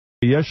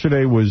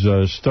Yesterday was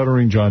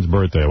Stuttering John's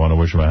birthday. I want to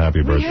wish him a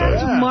happy birthday. We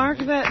had to mark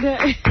that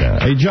day. Yeah.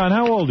 Hey, John,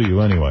 how old are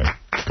you anyway?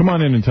 Come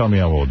on in and tell me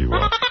how old you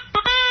are.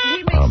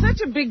 He makes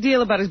such a big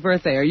deal about his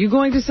birthday. Are you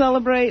going to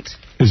celebrate?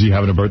 Is he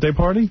having a birthday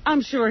party?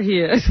 I'm sure he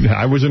is.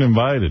 I wasn't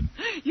invited.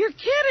 You're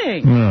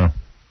kidding. No.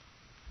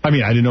 I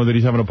mean, I didn't know that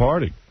he's having a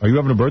party. Are you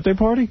having a birthday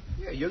party?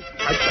 Yeah,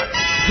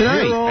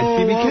 tonight at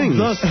CB King's.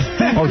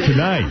 Oh,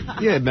 tonight?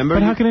 Yeah, remember?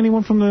 But how can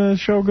anyone from the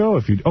show go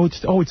if you...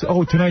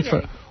 tonight's...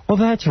 Oh,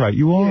 that's right.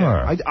 You are.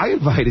 Yeah, I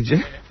invited you.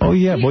 Oh,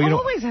 yeah. He well,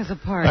 always has a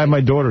party. I have my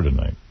daughter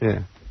tonight.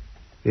 Yeah.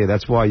 Yeah,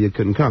 that's why you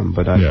couldn't come.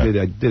 But I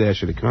did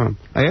ask you to come.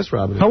 I asked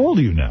Robin. How old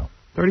are you now?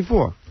 34.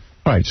 All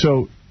right.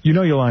 So you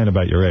know you're lying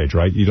about your age,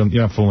 right? You're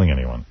not fooling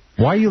anyone.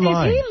 Why are you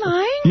lying? Is he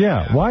lying?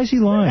 Yeah. Why is he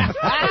lying?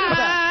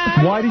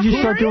 Why did you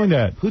start doing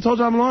that? Who told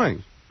you I'm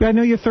lying? Yeah, I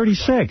know you're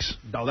 36.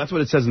 No, that's what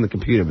it says in the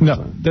computer.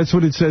 No, that's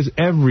what it says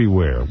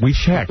everywhere. We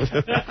checked.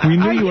 We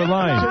knew you were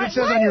lying. That's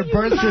what it says on your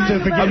birth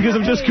certificate. Because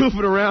I'm just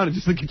goofing around.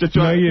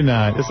 No, you're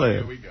not. Yes, I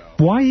am.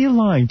 Why are you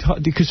lying?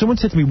 Because someone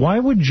said to me, why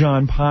would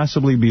John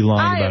possibly be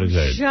lying about his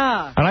age?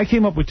 Shocked. And I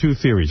came up with two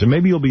theories, and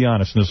maybe you'll be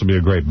honest, and this will be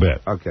a great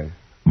bit. Okay.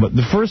 But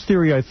the first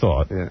theory I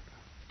thought,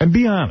 and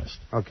be honest,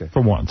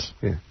 for once.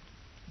 Yeah.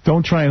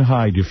 Don't try and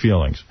hide your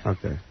feelings.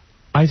 Okay.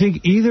 I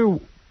think either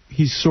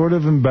he's sort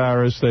of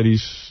embarrassed that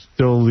he's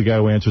still the guy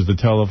who answers the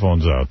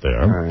telephones out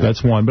there. Right.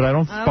 That's one, but I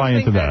don't buy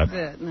into that.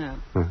 That's it, no.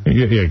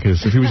 Yeah,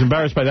 because if he was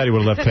embarrassed by that, he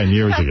would have left 10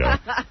 years ago.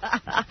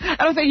 I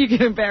don't think you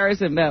can embarrass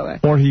him that way.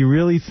 Or he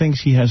really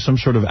thinks he has some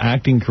sort of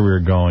acting career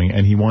going,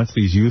 and he wants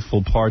these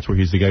youthful parts where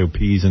he's the guy who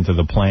pees into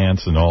the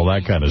plants and all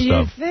that kind of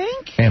stuff. You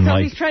think? And so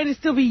he's trying to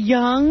still be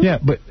young? Yeah,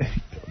 but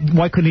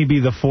why couldn't he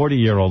be the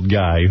 40-year-old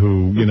guy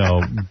who,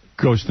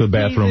 goes to the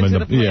bathroom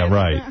and yeah,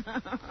 right.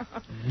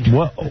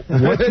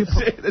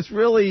 It's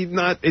really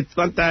not. It's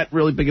not that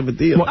really big of a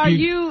deal. What,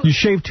 you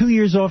shaved 2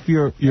 years off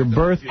your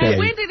birthday.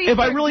 When did he if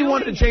I really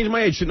wanted to change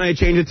my age, shouldn't I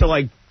change it to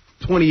like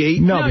 28?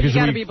 No, because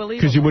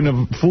you wouldn't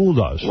have fooled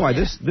us. Why?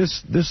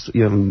 This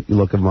young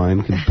look of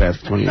mine could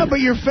pass 28. No, but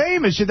you're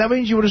famous. That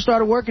means you would have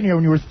started working here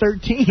when you were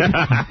 13.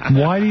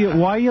 Why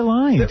are you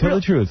lying? Tell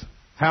the truth.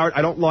 Howard,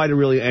 I don't lie to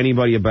really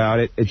anybody about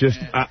it. It just...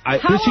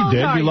 Yes, you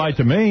did. You lied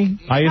to me.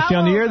 I asked you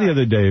on the air the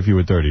other day if you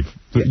were 30.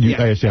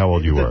 I asked you how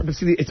old you were. But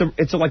see,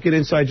 it's like an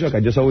inside joke. I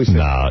just always say...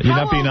 Nah, you're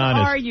not being honest. How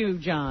old are you,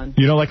 John?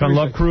 You know, like on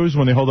Love Cruise,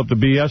 when they hold up the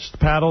BS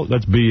paddle?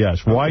 That's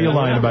BS. Why are you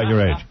lying about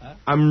your age?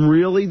 I'm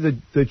really...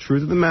 The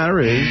truth of the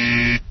matter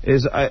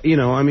is I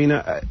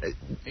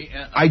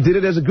did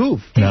it as a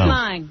goof. He's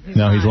lying. He's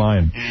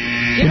lying.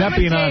 You're not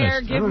being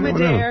honest. Give him a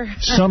dare.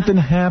 Something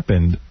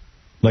happened...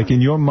 Like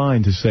in your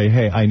mind to say,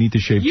 hey, I need to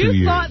shave 2 years.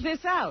 You thought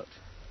this out.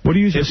 What do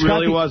you say? It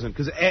really wasn't.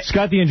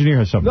 Scott the engineer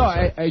has something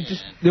to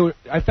say.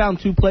 I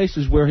found two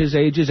places where his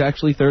age is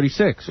actually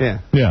 36.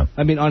 Yeah.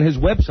 I mean, on his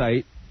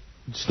website,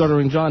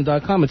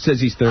 stutteringjohn.com, it says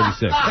he's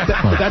 36.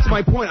 That's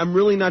my point. I'm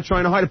really not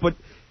trying to hide it, but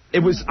it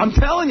was, I'm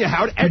telling you,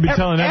 Howard. You've been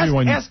telling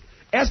everyone. Ask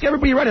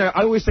everybody right now.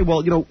 I always say,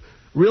 well,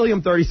 really,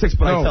 I'm 36,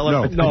 but I tell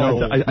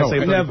everyone. I say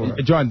 34.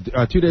 John,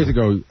 2 days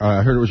ago,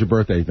 I heard it was your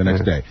birthday the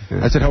next day.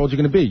 I said, how old are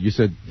you going to be? You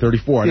said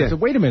 34. And I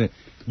said, wait a minute.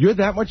 You're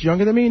that much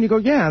younger than me? And you go,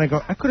 yeah. And I go,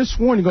 I could have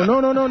sworn. You go,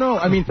 no.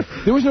 I mean,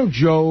 there was no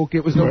joke.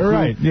 It was no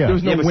right. Yeah. There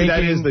was no winking.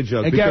 That is the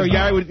joke. And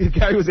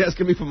Gary was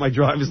asking me for my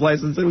driver's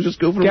license. It was just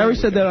goofing. Gary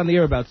said that on the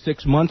air about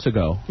 6 months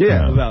ago.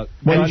 Yeah.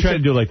 What, are you trying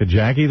to do like the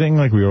Jackie thing?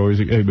 Like we always,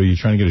 are you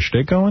trying to get a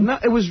shtick going? No,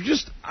 it was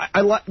just,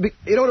 you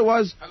know what it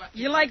was?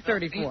 You like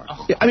 34.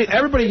 I mean,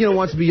 everybody,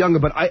 wants to be younger,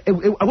 but I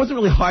wasn't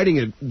really hiding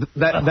it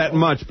that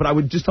much, but I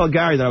would just tell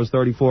Gary that I was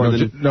 34.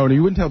 No,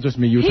 you wouldn't tell just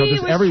me. You would tell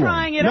just everyone.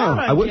 Trying it out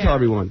I wouldn't tell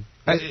everyone.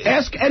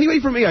 Ask anybody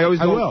for me. I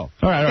will.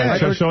 All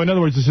right. So in other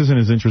words, this isn't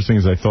as interesting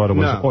as I thought it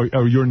was. No.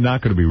 Or you're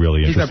not going to be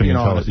really interesting. He's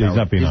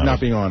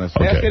not being honest.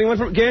 Okay. Ask anyone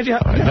from Ganji.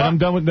 Right, then I'm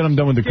done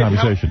with the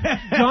conversation.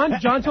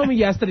 John told me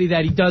yesterday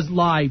that he does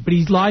lie, but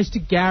he lies to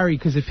Gary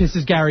because it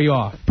pisses Gary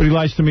off. But he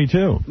lies to me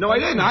too. No, I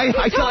didn't.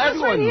 I tell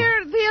everyone. Right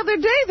here the other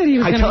day that he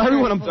was. I tell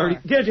everyone I'm 30.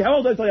 Ganji, how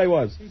old did I tell you I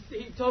was?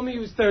 He told me he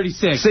was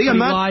 36. See, he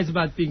lies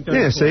about being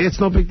 34. Yeah, see, it's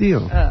no big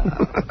deal.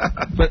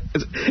 But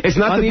it's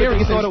not the year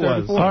you thought it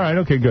was. All right.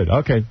 Okay. Good.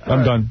 Okay.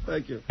 I'm done.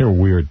 Thank you. You're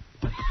weird.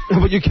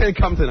 But you can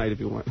come tonight if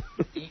you want.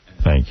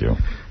 Thank you.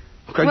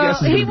 Well,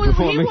 he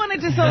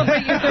wanted to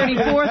celebrate your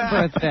 34th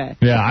birthday.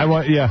 Yeah,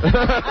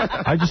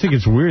 I just think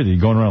it's weird that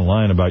you're going around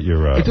lying about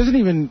your... It doesn't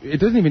even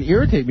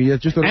irritate me.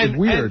 It's just it's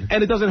weird.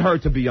 And it doesn't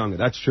hurt to be younger.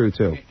 That's true,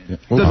 too. Yeah.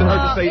 It doesn't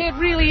hurt to say... It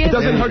really is. It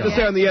doesn't hurt to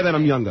say on the air that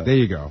I'm younger. There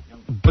you go.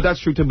 But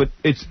that's true, too. But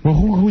it's... Well,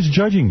 who's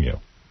judging you?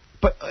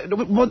 But,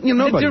 nobody.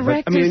 The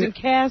directors and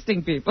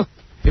casting people.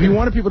 If you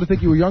wanted people to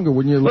think you were younger,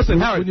 wouldn't you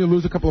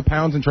lose a couple of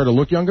pounds and try to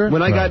look younger?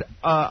 When I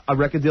got a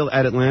record deal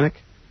at Atlantic,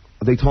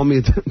 they told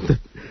me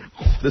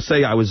to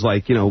say I was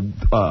like, 2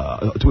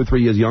 or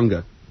 3 years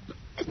younger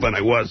than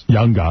I was.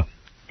 Younger.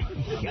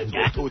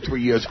 2 or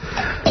 3 years.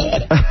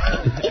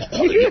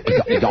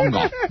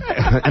 Younger.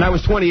 And I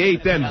was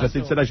 28 then, but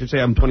they said I should say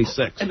I'm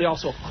 26. And they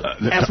also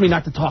asked me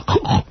not to talk.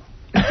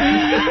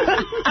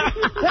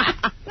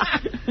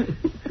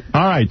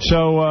 All right,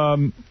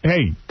 so,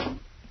 hey,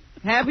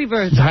 Happy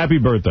birthday. Happy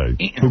birthday.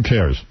 Who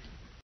cares?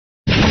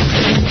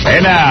 Hey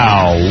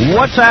now,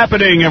 what's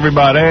happening,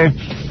 everybody?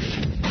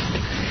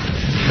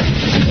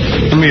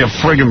 Give me a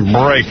friggin'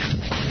 break.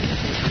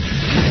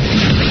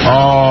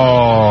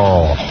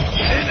 Oh,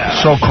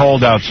 so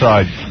cold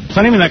outside. It's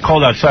not even that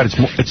cold outside.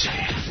 It's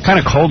kind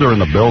of colder in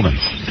the building.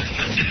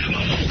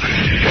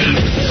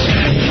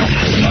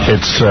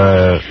 It's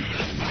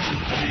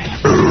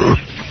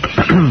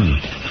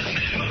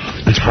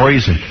it's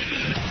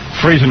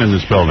freezing in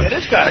this building. It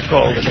is kind of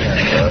cold in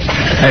here.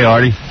 Hey,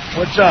 Artie.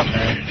 What's up,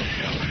 man?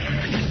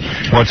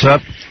 What's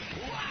up?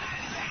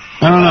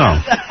 I don't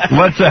know.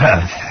 What's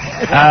that?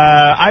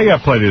 I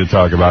got plenty to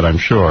talk about, I'm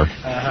sure.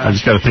 I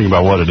just got to think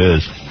about what it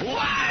is.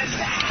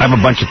 I have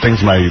a bunch of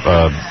things in my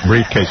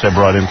briefcase I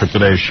brought in for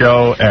today's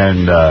show,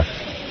 and,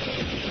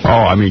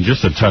 I mean,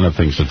 just a ton of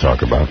things to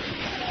talk about.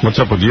 What's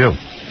up with you?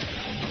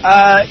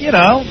 You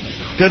know,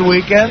 good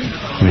weekend.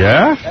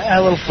 Yeah?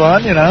 A little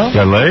fun, you know.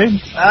 Got laid?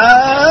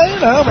 You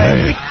know,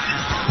 maybe.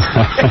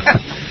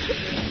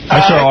 I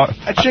saw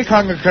a chick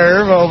hung a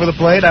curve over the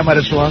plate. I might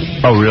have swung.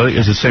 Oh, really?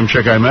 Is it the same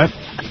chick I met?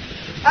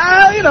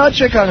 You know, a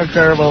chick hung a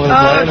curve over the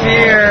plate. Oh,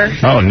 dear.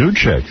 Oh, new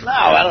chick. No,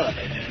 I don't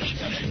know.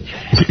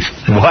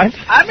 What?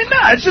 I mean, no,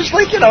 it's just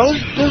like, you know,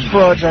 there's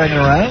broads hanging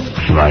around.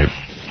 Right.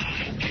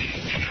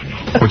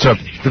 What's up?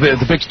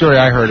 The big story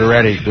I heard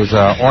already was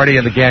Artie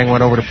and the gang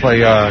went over to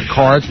play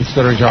cards with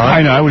Stuttering John.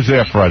 I know. I was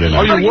there Friday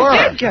night. Oh, you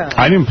did go.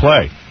 I didn't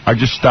play. I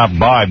just stopped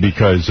by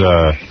because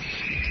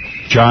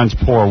John's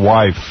poor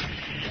wife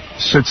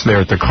sits there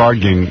at the card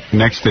game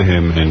next to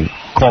him and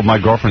called my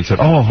girlfriend and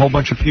said, a whole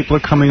bunch of people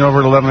are coming over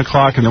at 11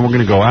 o'clock, and then we're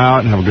going to go out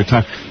and have a good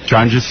time.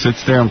 John just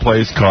sits there and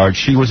plays cards.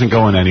 She wasn't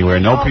going anywhere.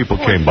 No people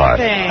came by.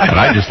 And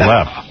I just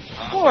left.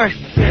 Poor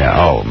thing. Yeah,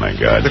 oh, my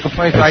God.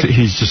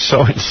 He's just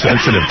so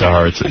insensitive to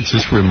her. It's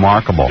just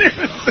remarkable.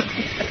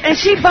 And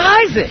she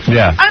buys it.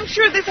 Yeah. I'm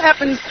sure this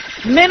happens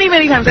many,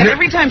 many times. And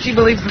every time she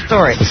believes the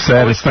story. The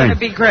saddest thing. It's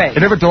going to be great.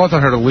 It never dawns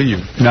on her to leave.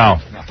 No.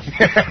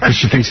 Because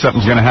she thinks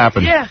something's going to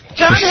happen. Yeah.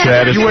 John, the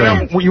saddest thing.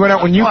 You went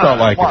out when you felt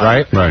like it,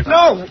 right? Right.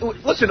 No,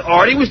 listen,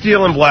 Artie was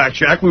dealing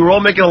blackjack. We were all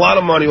making a lot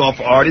of money off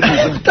of Artie.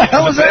 What the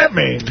hell does that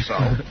mean?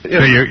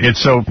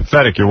 It's so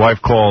pathetic. Your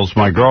wife calls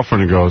my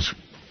girlfriend and goes,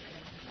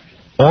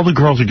 all the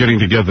girls are getting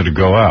together to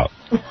go out.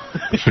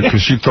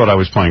 Because she thought I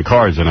was playing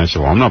cards. And I said,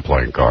 well, I'm not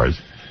playing cards.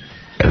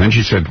 And then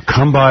she said,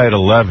 come by at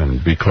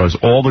 11 because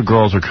all the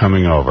girls are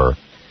coming over.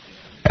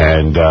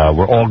 And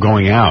we're all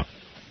going out.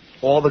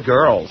 All the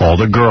girls. All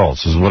the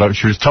girls is what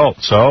she was told.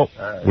 So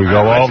we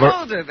go over.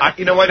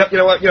 You know what?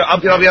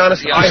 I'll be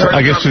honest.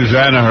 I guess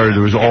Susanna heard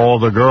it was all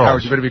the girls.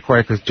 Howard, you better be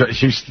quiet because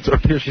she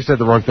said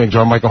the wrong thing.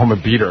 John might go home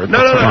and beat her.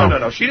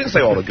 No. She didn't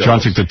say all the girls.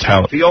 John took the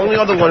talent. The only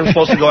other one who was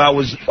supposed to go out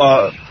was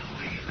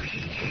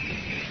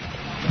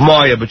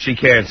Maya, but she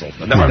canceled.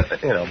 Right.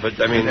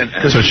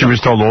 So she was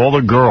told all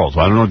the girls.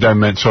 I don't know what that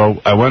meant.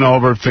 So I went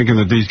over thinking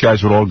that these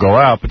guys would all go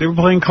out, but they were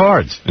playing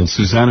cards. And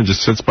Susanna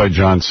just sits by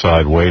John's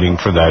side waiting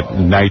for that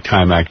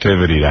nighttime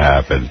activity to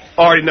happen.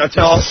 Already, now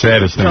tell That's the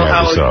saddest thing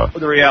I ever saw.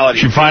 The reality.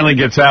 She finally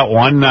gets out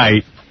one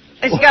night.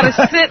 And she got to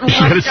sit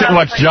and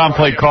watch John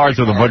play cards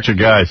with a bunch of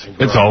guys.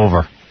 It's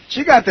over.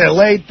 She got there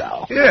late,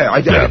 though. Yeah,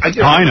 I did.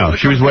 I know.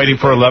 She was waiting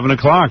for 11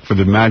 o'clock for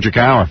the magic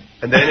hour.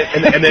 And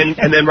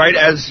then right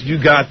as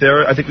you got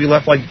there, I think we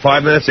left like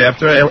 5 minutes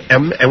after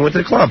and went to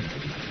the club.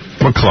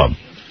 What club?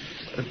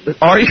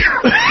 Artie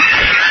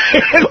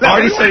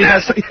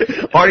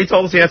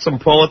told us he had some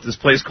pull at this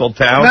place called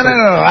Town. No.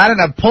 I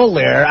didn't have pull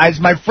there.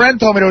 My friend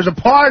told me there was a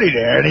party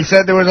there, and he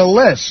said there was a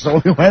list,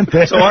 so we went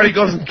there. So Artie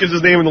goes and gives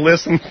his name on the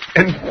list, and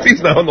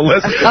he's not on the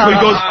list. So he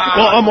goes,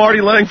 well, I'm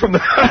Artie Lang from the...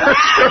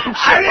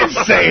 I didn't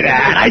say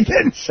that.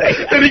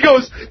 Then he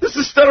goes, this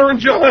is Stuttering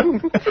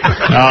John.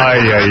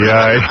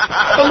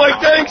 I'm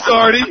like, thanks,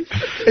 Artie.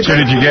 So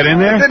did you get in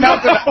there?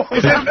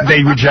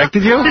 They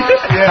rejected you?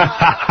 Yeah.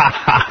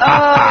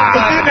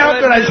 It didn't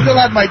help that I still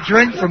had my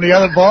drink from the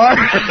other bar.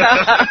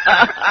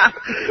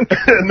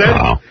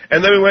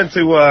 and then we went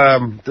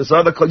to this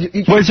other club.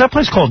 Wait, is that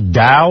place called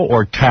Dow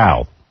or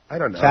Tao? I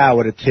don't know. Tao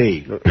with a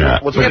T. Yeah,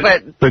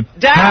 but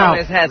Dow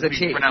has a T.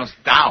 It's pronounced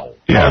Dow.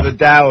 Yeah. Oh, the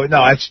Dow.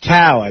 No, it's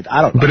Tao. I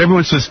don't know. But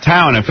everyone says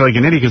Tao, and I feel like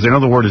an idiot because they know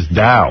the word is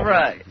Dow.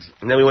 Right.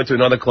 And then we went to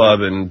another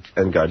club and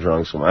got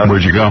drunk somewhere.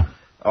 Where'd you go?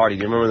 Artie,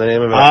 do you remember the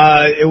name of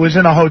it? It was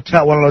in a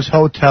hotel, one of those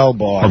hotel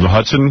bars. Oh, the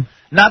Hudson?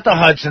 Not the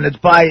Hudson. It's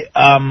by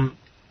the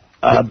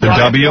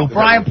W?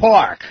 Bryant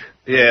Park.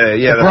 Yeah.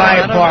 The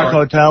Bryant Park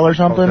Hotel or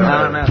something?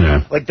 I don't know.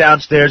 Yeah. Like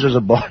downstairs there's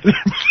a bar.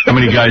 How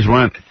many guys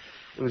went?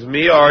 It was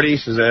me, Artie,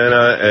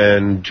 Susanna,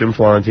 and Jim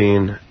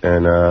Florentine,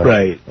 and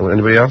right.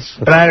 Anybody else?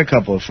 And I had a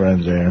couple of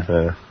friends there.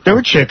 Yeah. There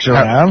were chicks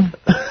around.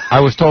 I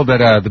was told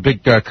that the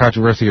big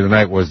controversy of the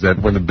night was that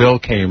when the bill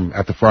came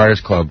at the Friars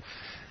Club,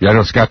 I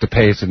know Scott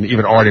DePace and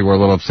even Artie were a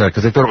little upset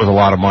because they thought it was a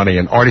lot of money,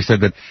 and Artie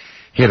said that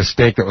he had a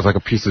steak that was like a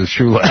piece of the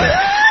shoe leather.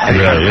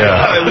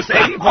 Yeah. It was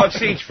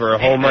 $80 each for a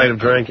whole night of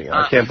drinking.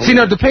 I can't believe See,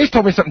 no, DePace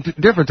told me something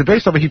different.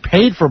 DePace told me he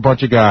paid for a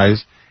bunch of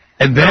guys,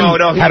 and then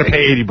had to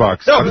pay $80.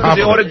 No, because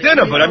they ordered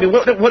dinner. But I mean,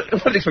 what do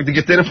they expect to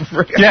get dinner for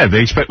free? Yeah,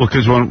 they expect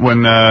because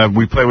when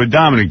we play with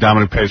Dominic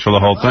pays for the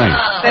whole thing.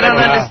 They don't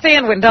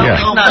understand when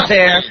Dominic's not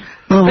there.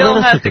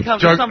 Bill has to come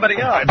to somebody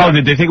else. Oh,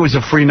 did they think it was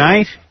a free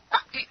night?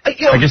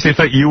 I guess they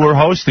thought you were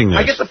hosting this.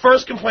 I get the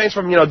first complaints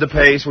from,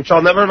 DePace, which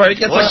I'll never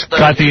get.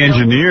 Scott the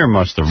engineer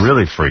must have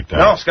really freaked out.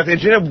 No, Scott the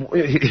engineer,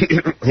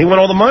 he won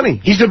all the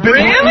money. He's a big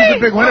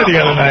winner the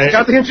other night.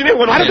 Scott the engineer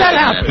won all the money. How did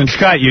that happen? And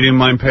Scott, you didn't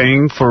mind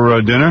paying for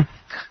dinner?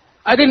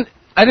 I didn't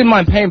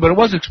mind paying, but it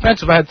was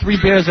expensive. I had 3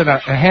 beers and a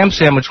ham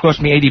sandwich,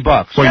 cost me $80.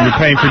 Well, you were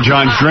paying for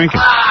John's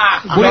drinking.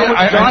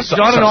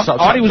 John and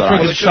Artie was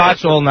drinking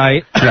shots all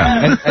night,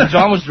 and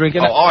John was drinking.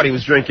 Oh, Artie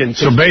was drinking.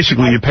 So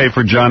basically, you pay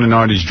for John and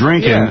Artie's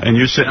drinking, and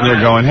you're sitting there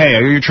going, hey,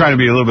 you're trying to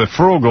be a little bit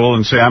frugal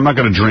and say, I'm not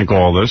going to drink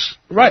all this.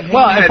 Right.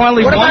 Well, I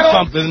finally won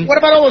something. What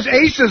about all those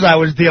aces I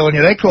was dealing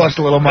you? They cost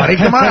a little money.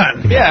 Come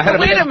on.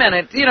 Wait a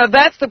minute.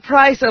 That's the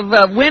price of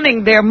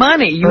winning their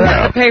money. You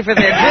have to pay for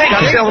their drink.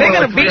 They're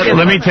going to beat you.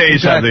 Let me tell you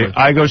something.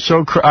 I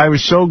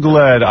was so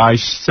glad I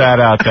sat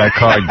out that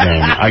card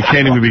game. I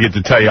can't even begin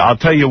to tell you. I'll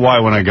tell you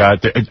why when I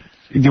got there.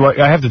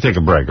 I have to take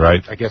a break,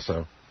 right? I guess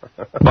so.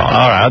 Well,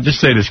 all right, I'll just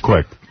say this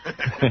quick.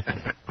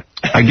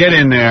 I get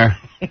in there.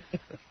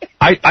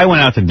 I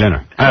went out to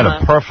dinner. I had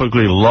a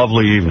perfectly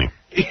lovely evening.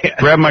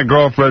 Grabbed my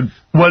girlfriend,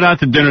 went out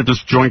to dinner at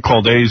this joint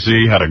called AZ,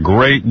 had a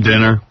great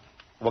dinner.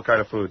 What kind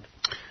of food?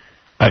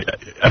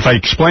 If I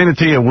explain it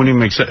to you, it wouldn't even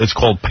make sense. It's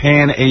called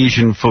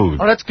Pan-Asian food.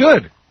 Oh, that's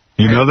good.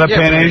 You know that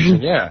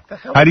Pan-Asian? Yeah.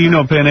 How do you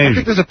know Pan-Asian? I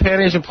think there's a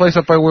Pan-Asian place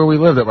up by where we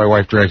live that my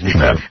wife drags me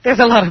to. There's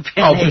a lot of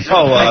Pan-Asian.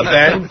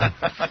 Ben?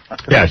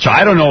 Yeah, so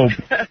I don't know.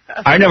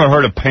 I never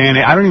heard of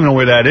Pan-Asian. I don't even know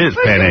where that is,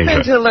 Pan-Asian.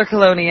 You've been to La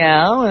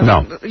Coloniale?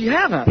 No. You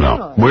haven't?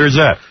 No. Where's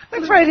that?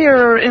 It's right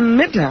here in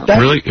Midtown.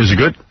 Really? Is it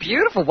good?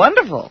 Beautiful.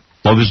 Wonderful.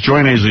 Well, this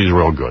joint AZ is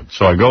real good.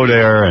 So I go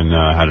there and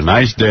had a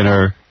nice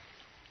dinner.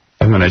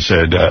 And then I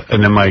said,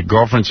 and then my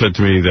girlfriend said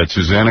to me that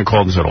Susanna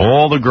called and said,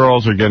 all the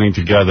girls are getting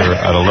together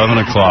at 11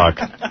 o'clock.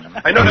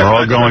 And they're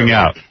all going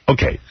out.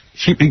 Okay.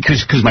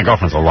 Because my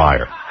girlfriend's a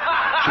liar.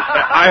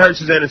 I heard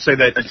Susanna say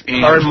that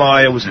her and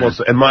Maya was supposed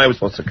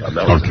to, come.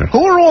 Okay.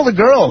 Who are all the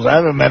girls? I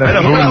haven't met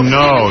them. Who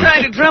knows?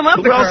 Trying to drum up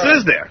Who else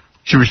is there?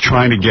 She was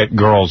trying to get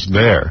girls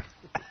there.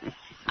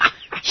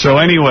 So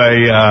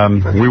anyway,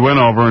 we went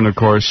over, and of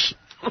course,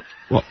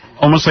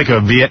 almost like a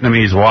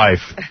Vietnamese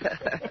wife.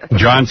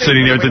 John's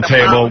sitting there at the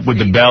table with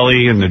the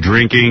belly and the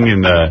drinking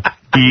and the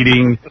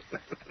eating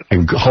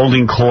and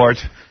holding court,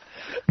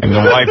 and the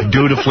wife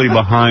dutifully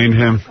behind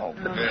him.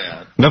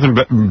 Nothing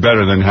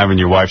better than having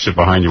your wife sit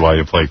behind you while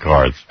you play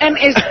cards. And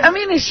is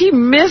she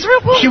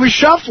miserable? She was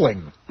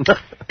shuffling.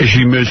 Is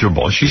she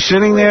miserable? She's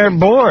sitting there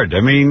bored.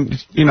 I mean,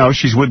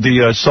 she's with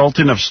the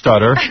Sultan of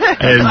Stutter.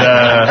 And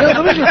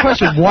let me ask you a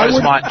question.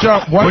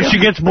 When she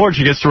gets bored,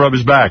 she gets to rub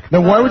his back.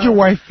 Now, why would your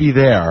wife be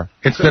there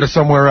instead of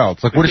somewhere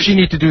else? Like, what does she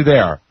need to do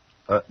there?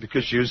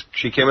 Because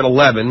she came at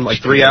 11,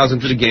 like 3 hours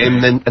into the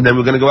game, and then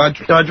we're going to go out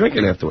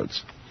drinking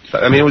afterwards.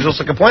 I mean, it was just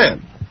like a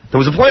plan. There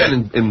was a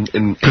plan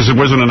in... Because there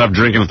wasn't enough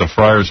drinking at the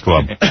Friars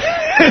Club.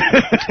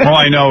 All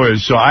I know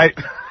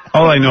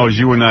is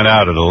you were not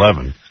out at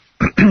 11.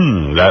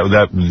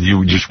 that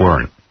you just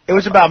weren't. It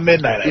was about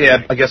midnight.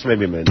 I guess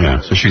maybe midnight.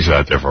 Yeah, so she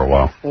sat there for a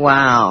while.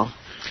 Wow.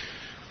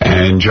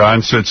 And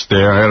John sits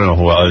there. I don't know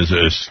who else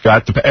is.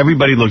 Scott.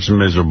 Everybody looks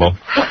miserable.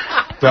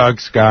 Doug,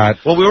 Scott.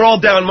 Well, we were all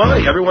down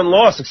money. Everyone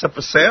lost except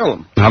for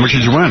Salem. How much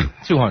did you win?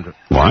 200.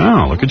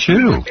 Wow, look at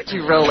you. Look at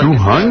you rolling.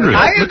 200.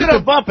 I ended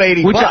up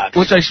 $80.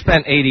 Which I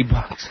spent $80.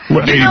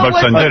 What, $80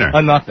 on dinner?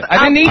 On nothing. I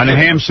didn't eat on a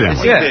ham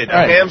sandwich. Yeah, did.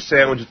 A ham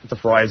sandwich at the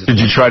Fry's. Did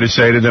you try to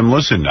say to them,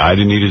 listen, I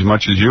didn't eat as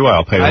much as you,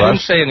 I'll pay less? I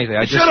didn't say anything.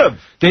 I should have.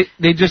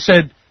 They just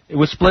said,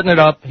 we're splitting it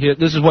up. Here,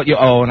 this is what you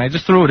owe, and I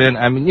just threw it in.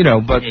 I mean,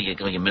 but...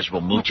 You miserable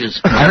mooches.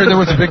 I heard there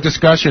was a big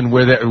discussion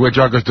where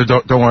John goes,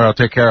 don't worry, I'll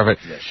take care of it.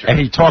 Yeah, sure. And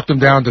he talked him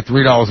down to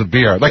 $3 a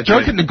beer. Like,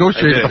 John can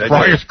negotiate at the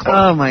Friars Club.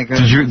 Oh, my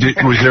goodness.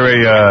 Was there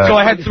a... So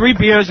I had 3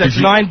 beers, that's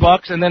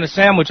 $9, and then a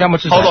sandwich. How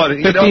much is that? Hold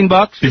on.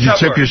 $15? Did you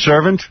tip your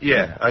servant?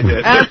 Yeah, I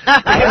did.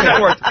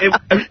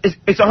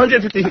 It's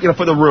 $150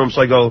 for the room,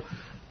 so I go...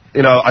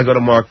 I go to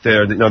Mark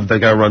there. The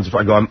guy runs.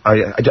 I go.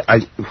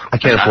 I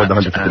can't afford the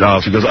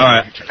 $150. He goes, all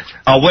right,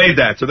 I'll waive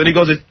that. So then he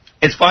goes,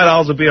 it's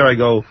 $5 a beer. I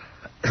go,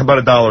 how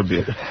about $1 a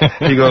beer?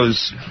 He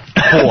goes,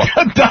 $4.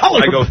 $1.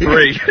 I go,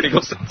 $3. He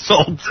goes,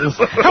 sold. He's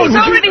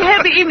already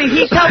had the evening.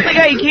 He tells the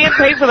guy he can't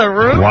pay for the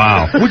room.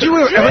 Wow. Would you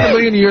ever in a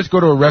million years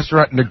go to a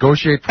restaurant and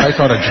negotiate price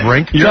on a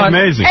drink? You're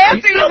amazing.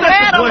 After you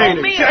had a whole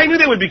meal. I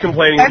knew they would be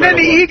complaining. And then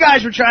the E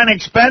guys were trying to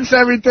expense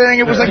everything.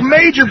 It was like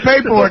major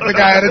paperwork the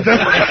guy had to do.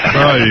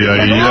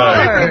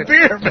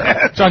 Beer,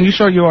 man. John, you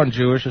sure you aren't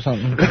Jewish or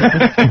something?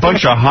 A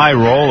bunch of high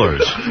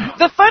rollers.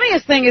 The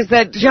funniest thing is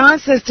that John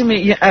says to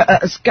me,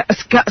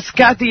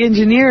 Scott the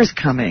engineer is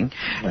coming.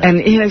 And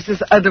he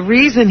says, the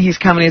reason he's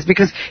coming is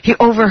because he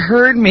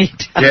overheard me.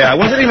 Yeah, I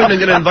wasn't even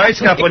going to invite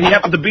Scott, but he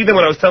happened to be there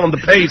when I was telling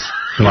the pace.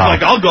 He's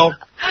like, I'll go.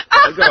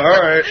 I go,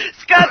 all right.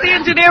 Scott the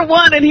engineer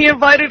won, and he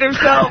invited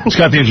himself.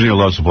 Scott the engineer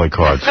loves to play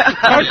cards.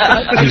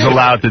 He's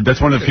allowed to. That's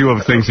one of the few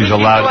things he's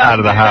allowed out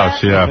of the house.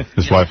 Yeah,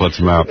 his wife lets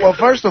him out. Well,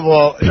 first of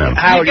all,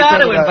 Howard, you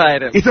got to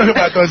invite him. You talk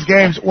about those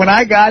games. When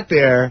I got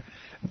there,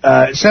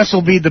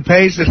 Sassoul beat the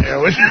pace in there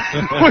was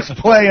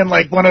playing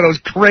like one of those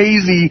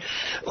crazy.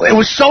 It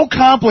was so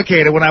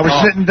complicated when I was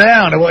sitting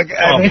down. One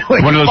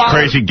of those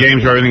crazy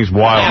games where everything's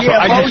wild.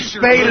 Yeah,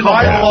 spade and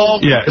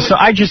ball. Yeah, so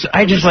I just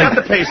like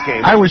the pace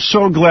game. I was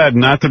so glad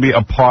not to be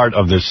a part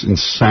of this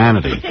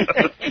insanity.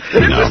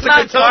 It's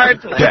not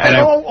hard. Yeah, and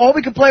all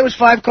we could play was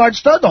 5-card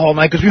stud the whole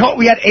night because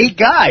we had 8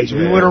 guys.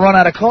 We would have run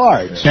out of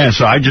cards. Yeah,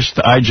 so I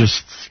just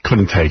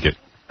couldn't take it.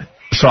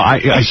 So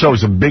I saw it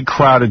was a big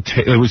crowded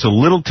it was a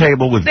little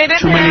table with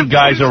too many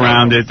guys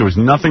around it. There was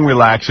nothing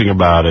relaxing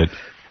about it.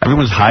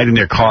 Everyone was hiding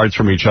their cards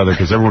from each other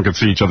because everyone could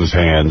see each other's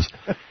hands.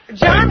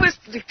 John was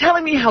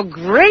telling me how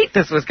great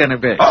this was going to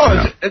be.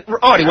 Oh,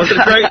 Artie, wasn't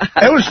it great?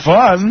 It was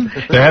fun.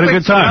 They had a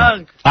good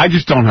time. I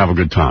just don't have a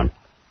good time.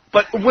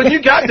 But when you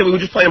got there, we were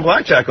just playing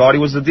blackjack. Artie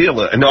was the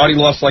dealer, and Artie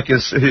lost like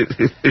his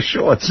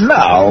shorts.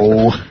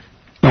 No,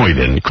 he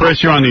didn't.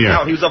 Chris, you're on the air.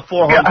 No, he was up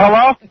 400. Yeah,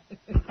 hello?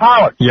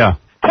 Howard. Yeah.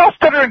 Tell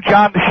Stuttering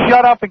John to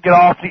shut up and get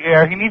off the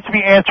air. He needs to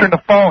be answering the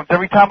phones.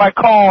 Every time I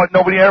call,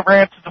 nobody ever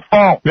answers the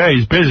phone. Yeah,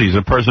 he's busy. He's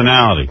a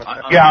personality.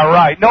 Yeah,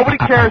 right. Nobody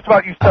cares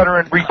about you,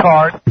 Stuttering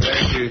retard.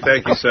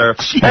 Thank you, sir.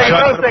 Hey,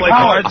 another thing,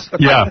 Howard.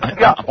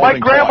 Yeah. My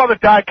grandmother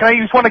died. Can I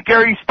use one of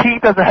Gary's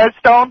teeth as a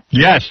headstone?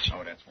 Yes.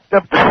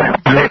 We're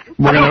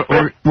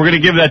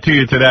gonna give that to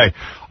you today.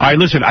 All right,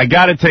 listen, I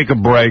got to take a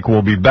break.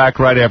 We'll be back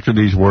right after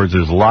these words.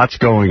 There's lots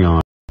going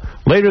on.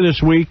 Later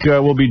this week,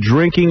 we'll be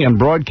drinking and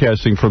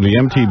broadcasting from the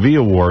MTV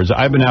Awards.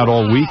 I've been out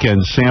all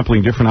weekend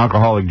sampling different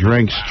alcoholic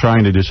drinks,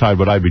 trying to decide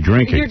what I'd be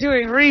drinking. You're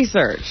doing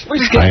research. We're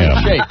just getting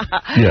in shape.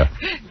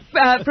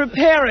 Yeah.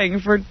 Preparing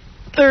for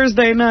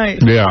Thursday night.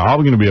 Yeah, I'm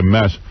going to be a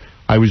mess.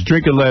 I was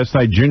drinking last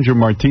night ginger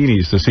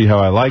martinis to see how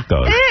I like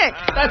those.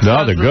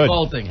 No, they're good.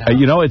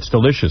 It's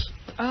delicious.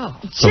 Oh,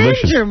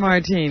 delicious. Ginger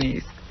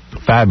martinis.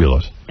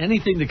 Fabulous.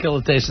 Anything to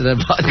kill the taste of that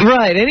vodka.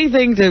 Right,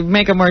 anything to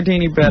make a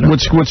martini better.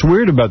 What's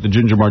weird about the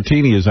ginger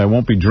martini is I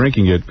won't be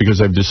drinking it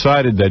because I've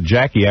decided that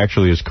Jackie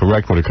actually is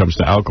correct when it comes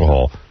to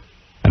alcohol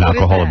and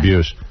alcohol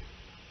abuse.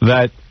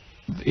 That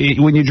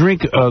when you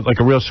drink like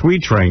a real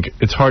sweet drink,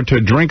 it's hard to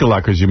drink a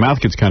lot because your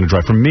mouth gets kind of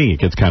dry. For me, it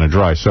gets kind of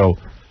dry. So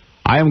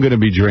I am going to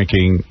be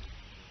drinking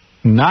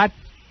not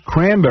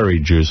cranberry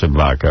juice and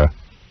vodka.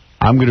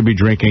 I'm going to be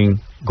drinking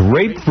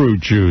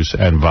grapefruit juice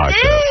and vodka.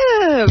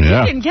 Ew,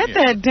 you can get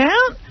that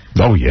down?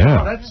 Oh,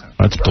 yeah.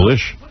 That's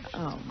delish.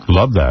 Oh,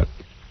 love that.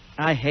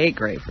 I hate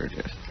grapefruit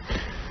juice.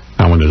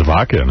 And when there's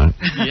vodka in it.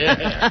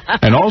 Yeah.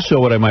 And also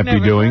what I might be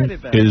doing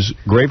is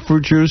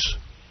grapefruit juice,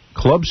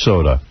 club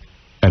soda,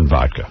 and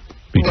vodka.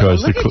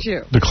 Because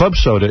the club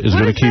soda is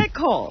going to keep... What is that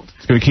called?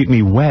 It's going to keep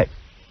me wet.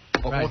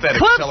 Right.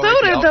 Club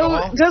soda,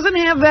 though, doesn't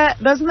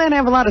that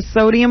have a lot of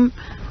sodium?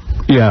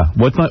 Yeah.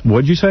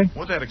 What'd you say?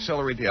 Won't that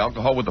accelerate the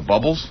alcohol with the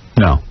bubbles?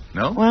 No.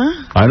 No?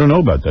 What? I don't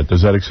know about that.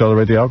 Does that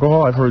accelerate the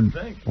alcohol? I've heard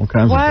all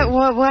kinds of things.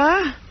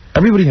 What?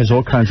 Everybody has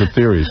all kinds of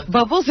theories.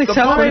 Bubbles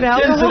accelerate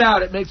alcohol? It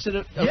out. It makes it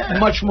a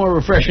much more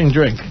refreshing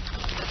drink.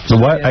 So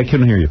what? I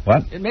couldn't hear you.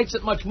 What? It makes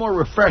it much more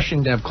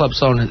refreshing to have club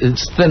soda.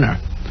 It's thinner.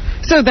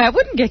 So that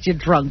wouldn't get you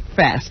drunk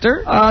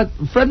faster.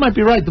 Fred might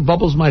be right. The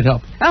bubbles might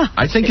help. Oh.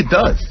 I think it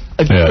does.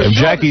 If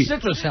Jackie,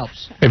 citrus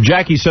helps. If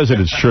Jackie says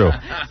it's true.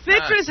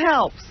 Citrus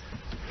helps.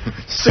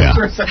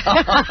 Citrus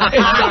helps. It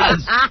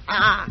does.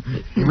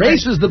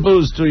 Races the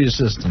booze through your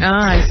system. Oh,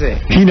 I see.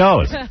 He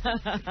knows.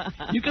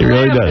 You can he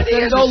really does.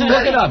 Go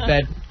look it up,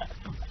 Ed.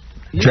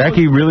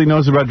 Jackie really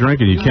knows about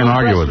drinking. You can't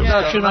argue with him.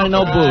 I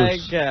know booze.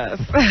 I guess.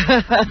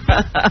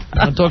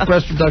 Don't talk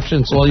breast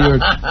reduction. It's all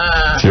your...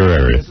 It's your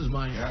area. This is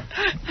my area.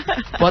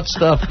 Butt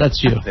stuff,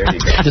 that's you. There you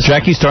go.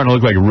 Jackie's starting to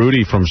look like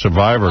Rudy from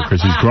Survivor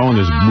because he's growing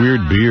this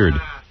weird beard.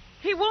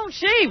 He won't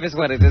shave is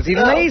what it is. He's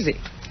lazy.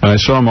 And I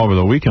saw him over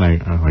the weekend.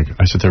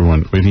 I said to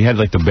everyone, when he had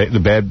like the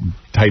bad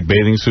tight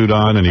bathing suit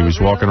on and he was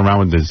walking around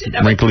with his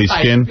wrinkly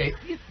skin.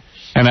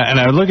 And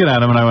I was looking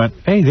at him and I went,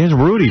 hey, there's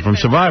Rudy from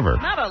Survivor.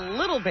 Not a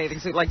little bathing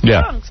suit like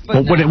yeah. trunks,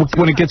 but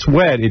when it gets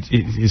wet,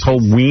 his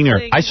whole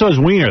wiener. I saw his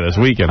wiener this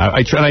weekend.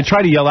 I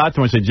tried to yell out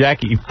to him. I said,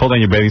 Jackie, you pull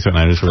down your bathing suit.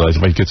 And I just realized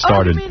if I get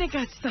started. Oh, you mean it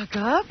got stuck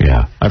up?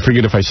 Yeah. I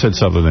figured if I said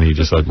something, then he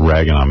just started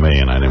ragging on me,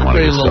 and I didn't want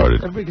to get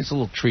started. Everybody gets a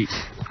little treat.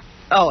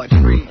 Oh, a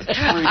treat. Is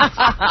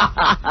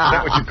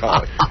that what you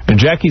call it? And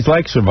Jackie's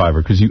like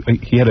Survivor because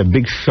he had a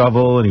big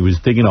shovel and he was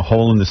digging a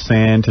hole in the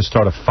sand to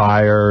start a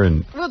fire.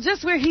 And well,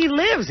 just where he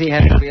lives, he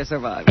had to be a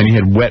survivor. And he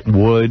had wet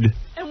wood.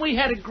 And we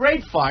had a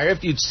great fire.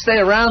 If you'd stay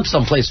around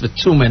someplace for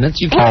 2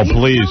 minutes, you could. Oh,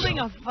 please.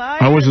 A fire?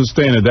 I wasn't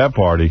staying at that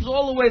party. It was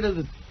all the way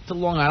to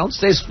Long Island.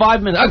 Stays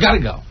 5 minutes. I gotta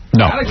go.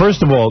 No,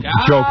 first of all,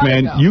 joke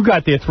man, you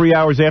got there 3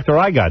 hours after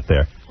I got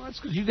there. That's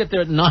because you get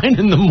there at 9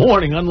 in the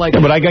morning, unlike... Yeah,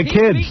 but I got He's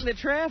kids. beating the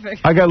traffic.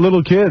 I got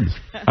little kids.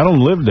 I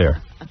don't live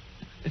there.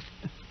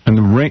 And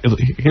the ring...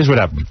 Here's what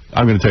happened.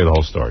 I'm going to tell you the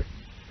whole story.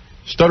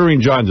 Stuttering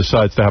John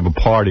decides to have a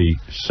party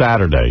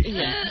Saturday.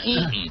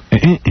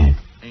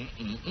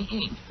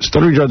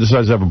 Stuttering John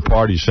decides to have a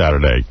party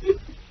Saturday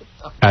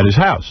at his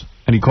house.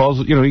 And he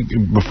calls,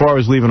 before I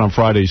was leaving on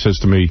Friday, he says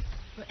to me,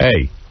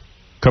 hey,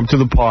 come to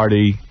the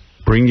party,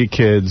 bring your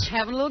kids.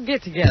 Have a little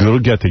get-together. A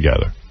little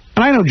get-together.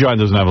 And I know John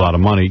doesn't have a lot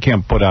of money. He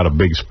can't put out a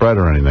big spread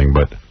or anything,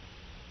 but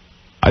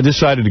I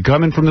decided to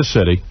come in from the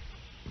city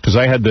because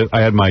I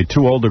had my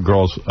 2 older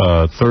girls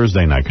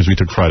Thursday night because we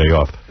took Friday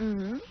off.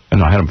 Mm-hmm.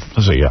 And I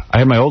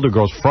had my older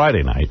girls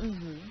Friday night. Mm-hmm.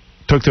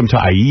 Took them to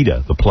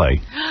Aida, the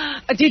play.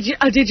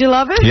 Did you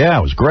love it? Yeah,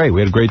 it was great. We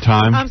had a great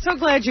time. I'm so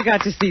glad you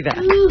got to see that.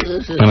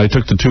 And I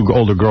took the 2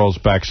 older girls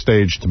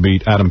backstage to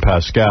meet Adam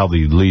Pascal,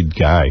 the lead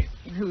guy.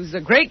 Who's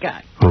a great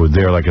guy. Who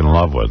they're like in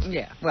love with.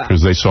 Yeah, well.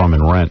 Because they saw him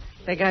in Rent.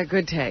 They got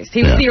good taste.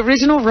 He was the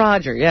original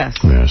Roger, yes.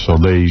 Yeah, so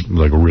they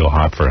like real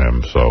hot for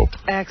him. So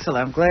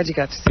excellent. I'm glad you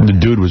got to see And the that.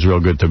 dude was real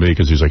good to me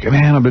because he's like,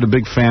 man, I've been a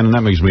big fan, and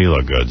that makes me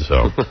look good.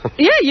 So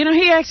yeah,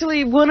 he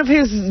actually, one of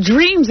his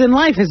dreams in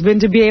life has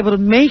been to be able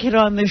to make it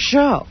on this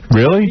show.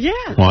 Really?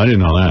 Yeah. Well, I didn't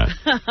know that.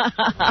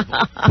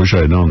 Wish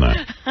I had known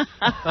that.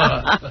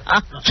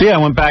 So yeah, I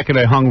went back and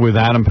I hung with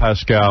Adam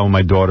Pascal and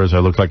my daughters. I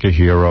looked like a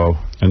hero.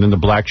 And then the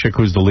black chick,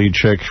 who's the lead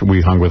chick,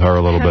 we hung with her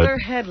a little bit.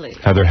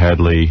 Heather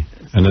Headley.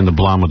 And then the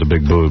blonde with the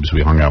big boobs,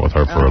 we hung out with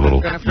her for a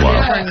little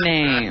while. Her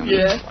name.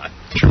 Yeah.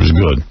 She was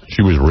good.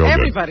 She was real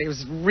Everybody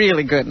was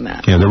really good in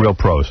that. good. Yeah, they're real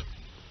pros.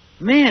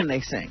 Man,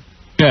 they sing.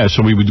 Yeah,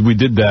 so we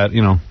did that,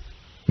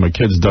 My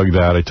kids dug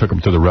that. I took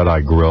them to the Red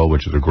Eye Grill,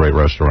 which is a great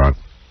restaurant.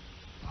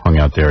 Hung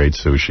out there, ate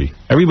sushi.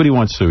 Everybody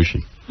wants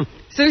sushi.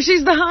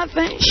 Sushi's the hot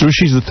thing.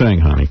 Sushi's the thing,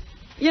 honey.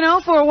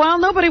 For a while,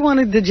 nobody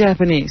wanted the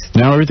Japanese.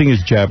 Now everything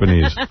is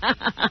Japanese.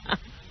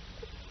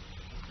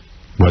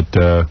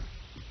 But,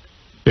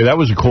 yeah, that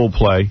was a cool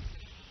play.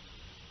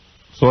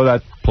 Saw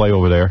that play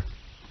over there.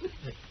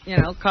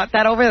 Caught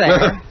that over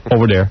there.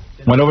 Over there.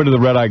 Went over to the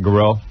Red Eye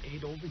Grill.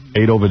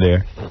 Ate over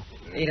there.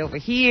 Ate over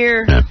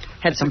here. Yeah.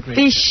 Had some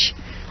fish.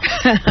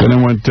 And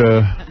then went,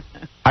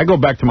 I go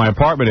back to my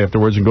apartment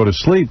afterwards and go to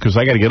sleep because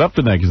I got to get up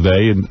the next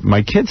day. And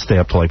my kids stay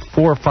up till like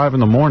 4 or 5 in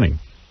the morning.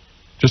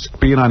 Just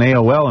being on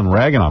AOL and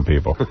ragging on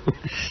people.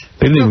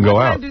 They didn't even go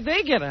out. What time do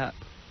they get up?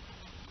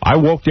 I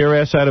woke their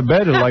ass out of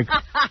bed at like,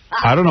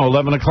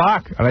 11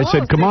 o'clock. And I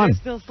said, come on.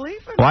 Still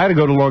sleeping? Well, I had to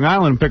go to Long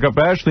Island and pick up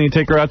Ashley and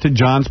take her out to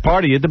John's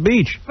party at the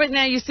beach. But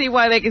now you see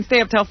why they can stay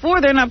up till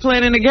 4. They're not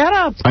planning to get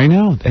up. I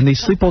know. And they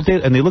sleep all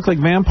day. And they look like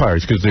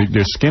vampires because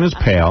their skin is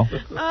pale.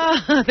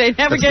 They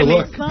never get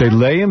any sun. They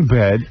lay in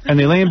bed. And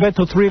they lay in bed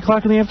till 3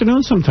 o'clock in the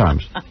afternoon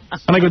sometimes.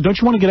 And I go, don't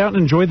you want to get out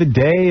and enjoy the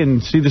day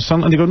and see the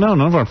sun? And they go, no,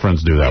 none of our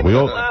friends do that. We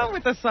all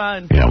with the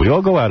sun. Yeah, we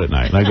all go out at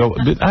night. And I go,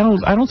 but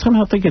I don't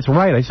somehow think it's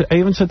right. I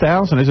even said to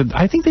Allison, I said,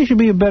 I think they should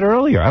be in bed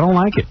earlier. I don't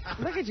like it.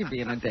 Look at you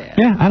being a dad.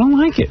 Yeah, I don't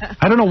like it.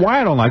 I don't know why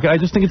I don't like it. I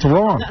just think it's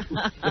wrong.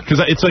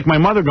 Because it's like my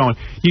mother going,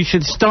 you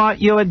should start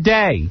your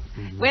day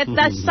with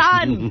the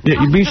sun.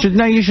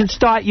 Yeah, you should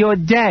start your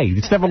day.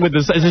 It's never with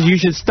the sun. It says you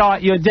should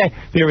start your day.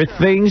 There are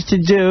things to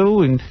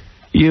do, and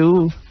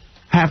you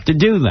have to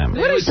do them.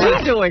 What is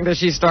she doing that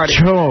she started?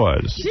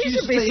 Chores. She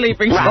should be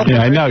sleeping.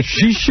 Yeah, I know.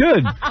 She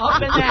should.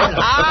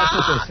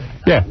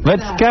 Yeah,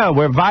 let's go.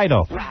 We're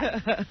vital.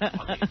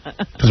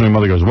 Because my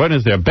mother goes, when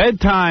is their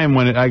bedtime?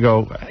 I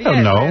go, I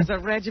don't know. There's a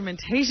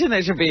regimentation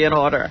that should be in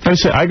order. I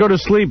said, I go to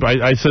sleep.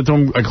 I said to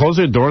them, I close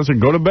their door and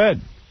said, go to bed.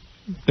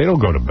 They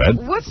don't go to bed.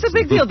 What's the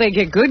big deal? They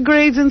get good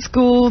grades in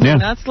school. They're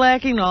not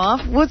slacking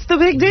off. What's the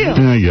big deal?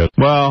 Yeah.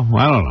 Well,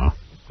 I don't know.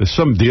 There's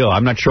some deal.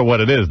 I'm not sure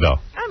what it is, though.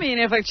 I mean,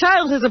 if a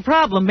child has a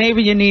problem,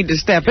 maybe you need to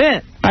step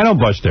in. I don't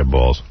bust their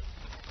balls.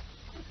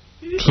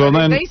 So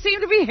then they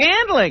seem to be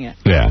handling it.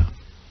 Yeah.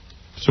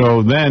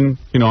 So then,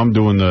 I'm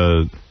doing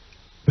the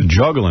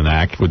juggling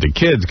act with the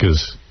kids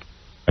because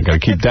I got to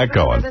keep that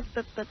going.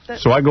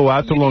 So I go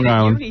out to Long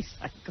Island.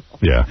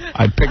 Yeah.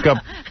 I pick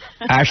up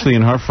Ashley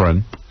and her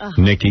friend,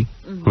 Nikki,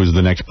 who's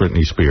the next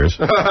Britney Spears.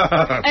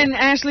 And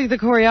Ashley, the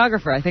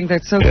choreographer. I think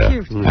that's so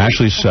cute.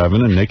 Ashley's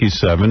 7 and Nikki's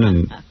 7,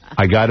 and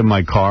I got in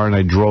my car and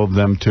I drove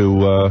them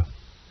to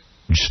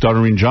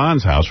Stuttering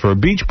John's house for a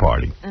beach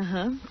party.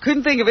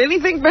 Couldn't think of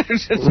anything better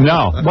to do.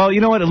 No. Well, you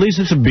know what? At least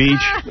it's a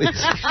beach.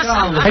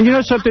 And you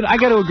know something? I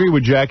got to agree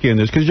with Jackie on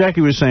this, because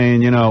Jackie was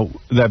saying,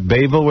 that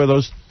Bayville where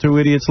those 2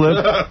 idiots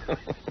live,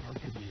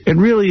 it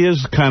really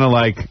is kind of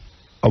like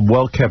a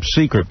well-kept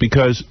secret,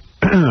 because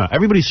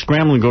everybody's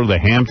scrambling to go to the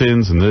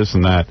Hamptons and this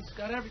and that.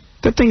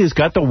 That thing has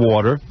got the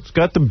water. It's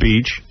got the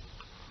beach.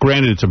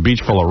 Granted, it's a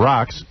beach full of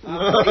rocks. Yeah,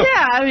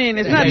 I mean,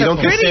 it's not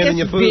the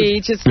prettiest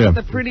beach. It's not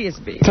the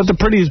prettiest beach. It's not the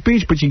prettiest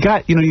beach, but you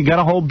got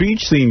a whole beach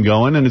scene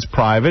going, and it's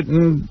private,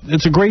 and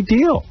it's a great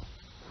deal.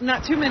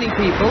 Not too many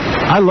people.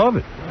 I love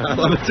it. I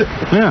love it, too.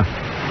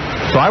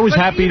 Yeah. So I was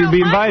happy to be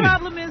invited. My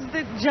problem is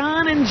that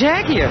John and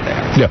Jackie are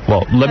there. Yeah,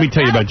 well, let me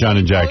tell you about John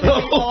and Jackie.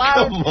 Come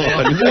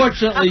on.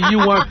 Unfortunately, you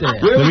weren't there.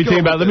 Let me tell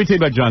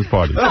you about John's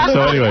party.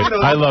 So anyway,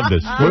 I love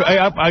this.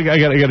 I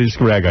got to just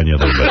rag on you a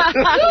little bit.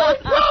 What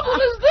problem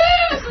is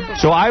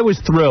this? So I was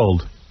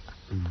thrilled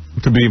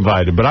to be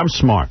invited, but I'm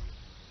smart.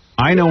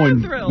 I know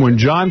when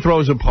John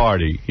throws a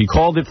party, he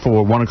called it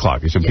for 1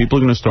 o'clock. He said people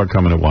are going to start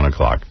coming at 1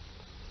 o'clock.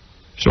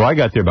 So I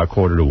got there about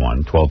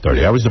 1:45,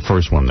 12:30. I was the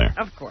first one there.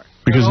 Of course.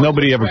 Because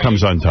nobody ever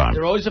comes on time.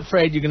 They're always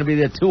afraid you're going to be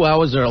there 2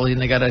 hours early,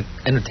 and they got to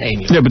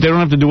entertain you. Yeah, but they don't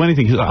have to do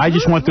anything. I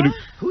just wanted to...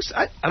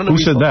 I don't know who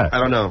said that? I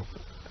don't know.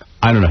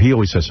 I don't know. He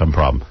always has some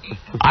problem.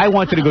 I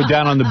wanted to go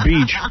down on the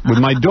beach with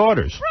my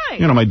daughters. Right.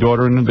 You know, my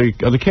daughter and the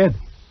other kid.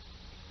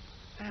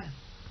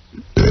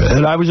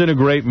 And I was in a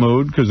great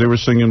mood because they were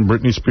singing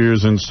Britney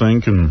Spears in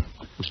sync and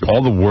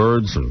all the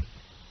words. And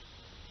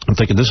I'm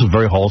thinking, this is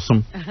very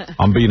wholesome.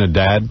 I'm being a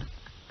dad.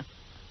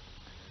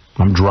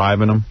 I'm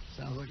driving them.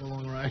 Sounds like a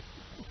long ride.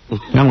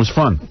 And it was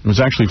fun. It was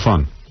actually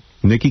fun.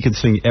 Nikki could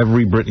sing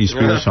every Britney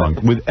Spears song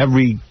with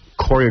every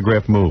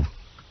choreographed move.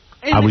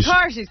 In the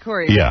car, she's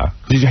choreographed. Yeah.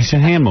 She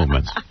said hand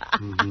movements.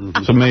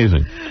 It's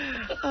amazing.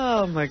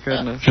 Oh, my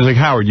goodness. She's like,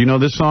 Howard, you know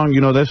this song?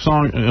 You know that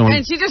song?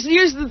 And she just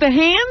used the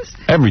hands?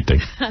 Everything.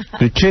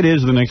 The kid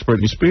is the next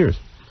Britney Spears.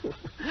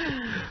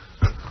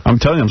 I'm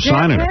telling you, I'm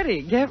signing her.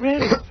 Get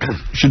ready. You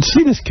should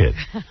see this kid.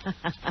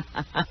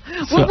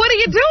 Well, what are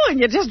you doing?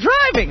 You're just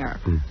driving her.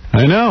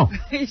 I know.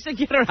 You should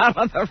get her out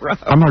on the road.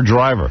 I'm her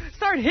driver.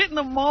 Start hitting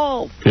the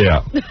malls.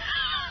 Yeah.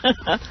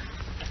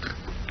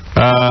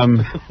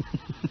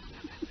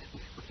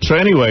 So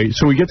anyway,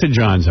 so we get to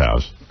John's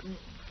house.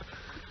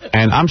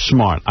 And I'm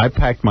smart. I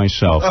packed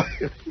myself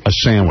a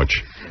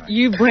sandwich.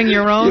 You bring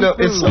your own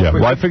food. Yeah,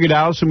 well, I figured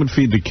Allison would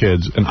feed the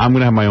kids, and I'm going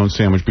to have my own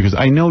sandwich because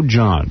I know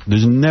John.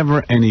 There's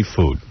never any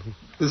food.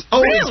 There's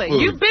always really?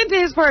 food. You've been to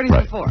his parties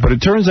before. But it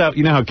turns out,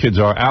 you know how kids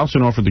are.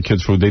 Allison offered the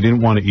kids food. They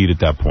didn't want to eat at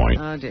that point.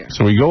 Oh, dear.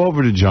 So we go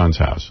over to John's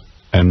house,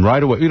 and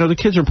right away, you know, the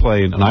kids are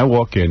playing, and I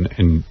walk in,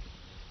 and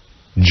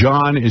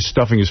John is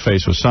stuffing his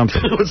face with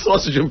something. With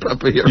sausage and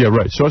pepper hero. Yeah,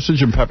 right.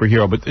 Sausage and pepper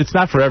hero, but it's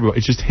not for everyone.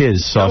 It's just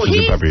his sausage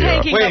and pepper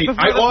hero. Wait,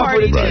 I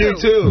offered it to you,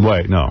 too.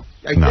 Wait, no.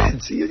 I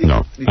did. See, you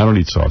no, I don't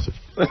eat sausage.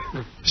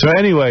 So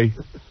anyway,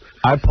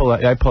 I pull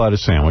out a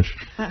sandwich.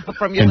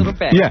 From your little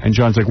bag. Yeah, and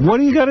John's like, what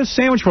do you got a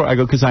sandwich for? I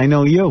go, because I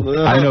know you.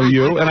 I know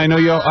you, and I know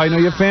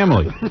your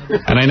family.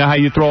 And I know how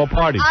you throw a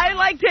party. I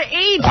like to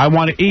eat. I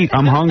want to eat.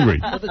 I'm hungry.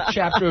 Another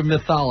chapter of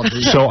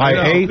mythology. So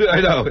I ate.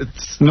 I know.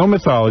 It's no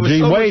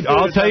mythology. so Wait,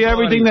 I'll tell you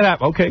everything that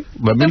happened. Okay,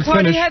 let me finish. The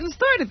party hadn't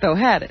started, though,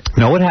 had it?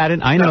 No, it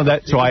hadn't. I know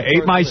that. So I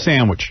ate my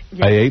sandwich.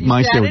 Yeah, I ate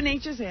my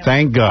sandwich.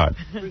 Thank God.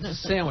 Brings a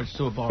sandwich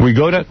to a bar. We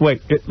go to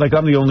like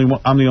I'm the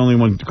only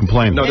one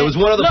complaining. No, there was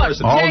one other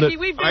person. Jackie,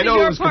 we've been to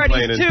your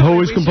parties, too. Who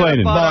was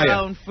complaining?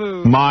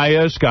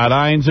 Maya, Scott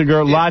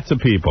Einziger, lots of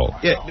people.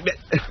 Yeah,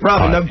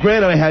 Robin, now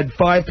granted I had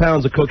 5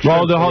 pounds of cooked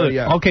shrimp.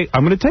 Okay,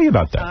 I'm going to tell you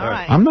about that. All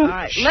right. I'm not. All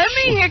right. Let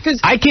me hear,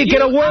 because I can't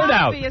get a word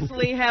out. You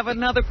obviously have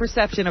another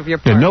perception of your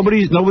party. Yeah,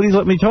 nobody's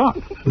let me talk.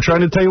 I'm trying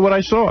to tell you what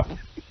I saw.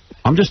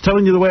 I'm just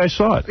telling you the way I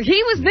saw it.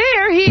 He was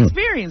there. He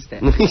experienced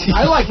it.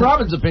 I like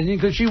Robin's opinion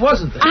because she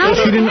wasn't there.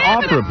 She didn't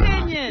offer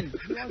opinion.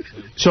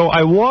 So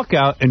I walk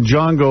out, and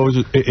John goes,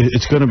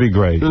 it's going to be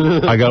great.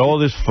 I got all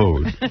this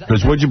food. He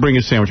goes, what'd you bring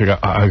a sandwich?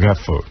 I got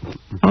food.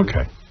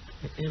 Okay.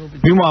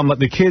 Meanwhile,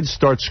 the kids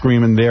start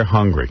screaming they're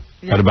hungry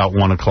at about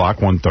 1 o'clock,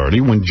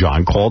 1:30, when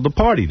John called the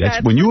party.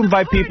 That's when you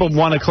invite people at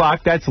 1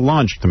 o'clock, that's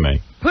lunch to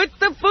me. Put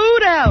the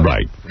food out.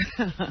 Right.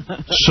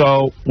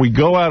 So we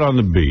go out on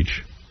the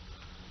beach,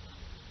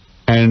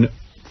 and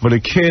for the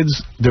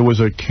kids, there was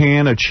a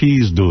can of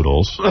cheese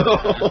doodles.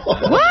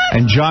 What?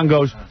 And John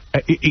goes,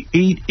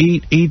 eat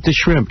the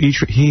shrimp.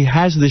 He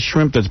has this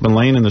shrimp that's been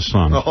laying in the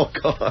sun. Oh,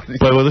 God.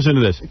 But listen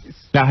to this.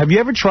 Now, have you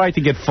ever tried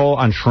to get full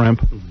on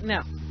shrimp?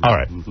 No. All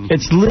right.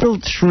 It's little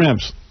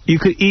shrimps. You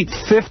could eat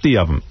 50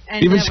 of them.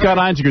 And even Scott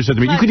Einziger said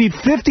to me, you could eat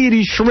 50 of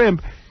these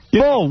shrimp.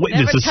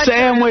 It's a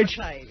sandwich.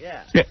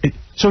 Yeah.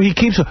 So he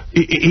keeps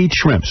eat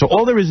shrimp. So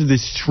all there is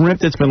this shrimp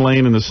that's been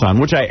laying in the sun,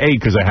 which I ate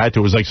because I had to.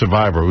 It was like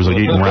Survivor. It was like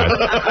eating rats.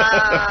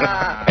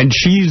 And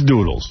cheese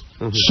doodles.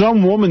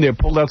 Some woman there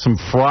pulled out some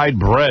fried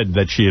bread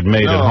that she had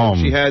made at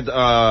home. She had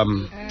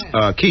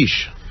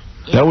quiche.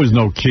 That was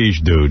no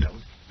quiche, dude.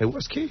 It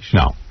was quiche.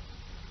 No.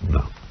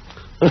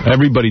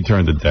 Everybody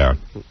turned it down.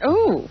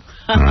 Oh,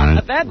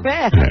 right. That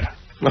bad. Yeah.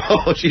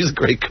 Oh, she's a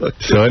great cook.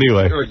 So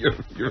anyway.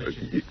 You're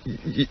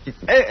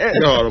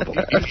horrible.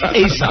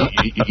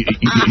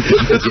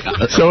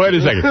 So wait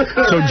a second.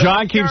 So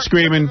John keeps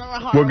screaming,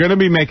 we're going to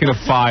be making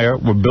a fire.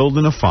 We're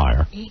building a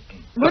fire.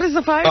 What is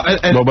the fire?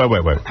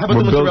 Wait. How about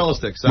the mozzarella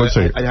sticks?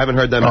 I haven't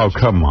heard that. Oh,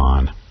 come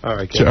on. All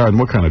right.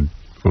 What kind of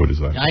food is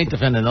that? I ain't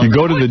defending You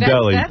go to the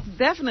deli. That's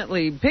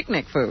definitely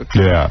picnic food.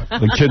 Yeah.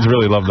 The kids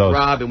really love those.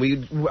 Robin,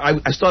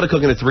 I started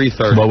cooking at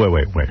 3:30. Well,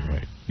 wait.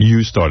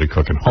 You started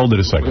cooking. Hold it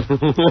a second.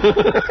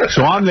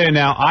 So I'm there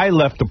now. I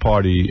left the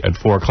party at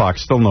 4 o'clock.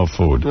 Still no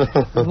food. Wow.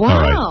 All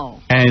right.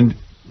 And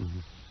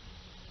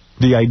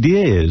the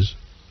idea is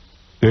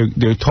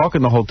they're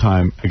talking the whole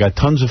time. I got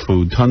tons of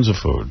food.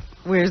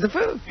 Where's the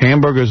food?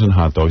 Hamburgers and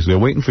hot dogs. They're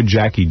waiting for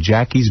Jackie.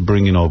 Jackie's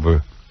bringing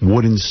over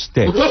wooden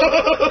sticks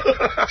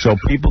so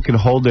people can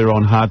hold their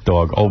own hot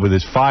dog over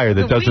this fire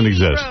that doesn't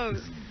exist.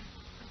 Rose.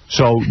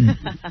 So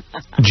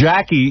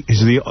Jackie is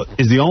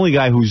the only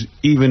guy who's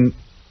even...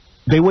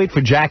 They wait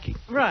for Jackie.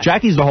 Right.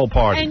 Jackie's the whole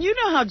party. And you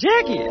know how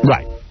Jackie is.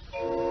 Right.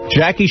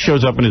 Jackie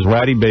shows up in his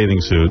ratty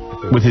bathing suit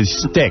with his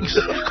sticks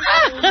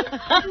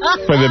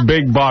for the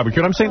big barbecue.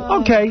 And I'm saying,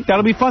 okay,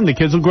 that'll be fun. The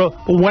kids will grow.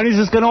 But when is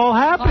this going to all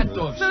happen?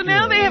 So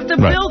now they have to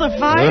build a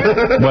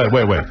fire?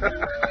 Wait.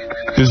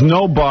 There's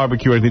no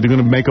barbecue. I think they're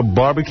going to make a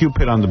barbecue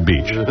pit on the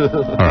beach. All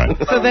right.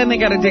 So then they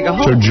got to dig a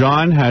hole. So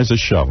John has a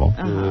shovel.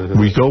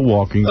 We go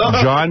walking.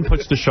 John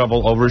puts the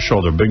shovel over his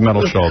shoulder, big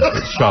metal shovel.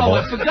 Oh,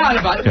 I forgot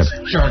about this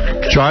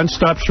jerk. John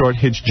stops short,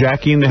 hits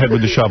Jackie in the head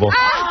with the shovel.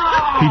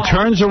 He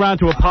turns around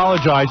to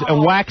apologize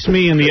and whacks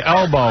me in the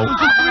elbow.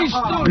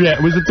 Yeah,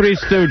 it was the Three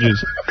Stooges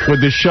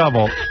with the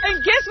shovel.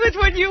 And guess which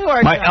one you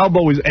were? My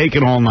elbow was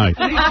aching all night.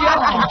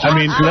 I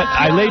mean,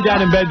 I laid down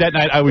in bed that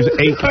night. I was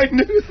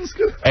aching.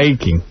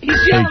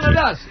 He's yelling at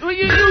us.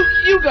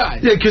 You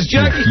guys. Yeah, because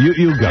Jackie,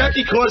 you guys.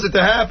 Jackie caused it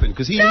to happen.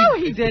 Because No,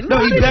 he didn't.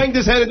 No, he banged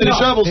his head into the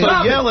shovel,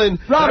 started yelling.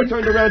 I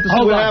turned around to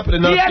see what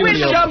happened. And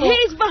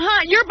He's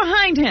behind. You're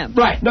behind him.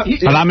 Right. No,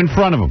 and I'm in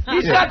front of him.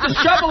 He's got the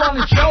shovel on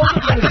his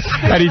shoulder.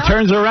 And he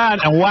turns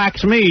around and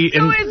whacks me.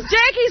 So it's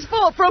Jackie's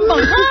fault from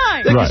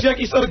behind. Because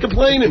Jackie started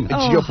complaining.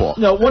 It's your fault.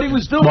 No, what he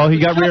was doing... Well, he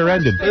got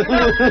rear-ended. He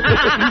leveled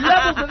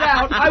it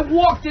out. I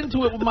walked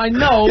into it with my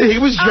nose. Yeah, he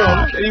was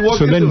drunk, and he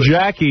walked into it. So then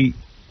Jackie...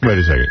 Wait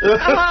a second.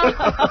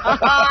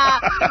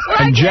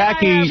 And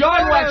Jackie...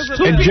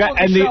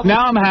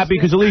 Now I'm happy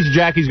because at least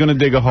Jackie's going to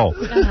dig a hole.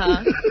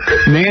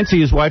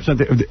 Nancy, his wife's not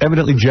there.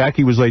 Evidently,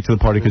 Jackie was late to the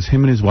party because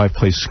him and his wife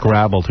play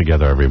Scrabble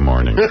together every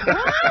morning.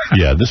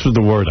 Yeah, this was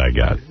the word I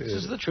got. This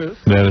is the truth.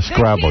 They had a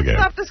Scrabble game.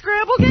 Stop the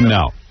Scrabble game?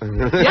 No.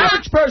 The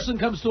average person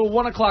comes to a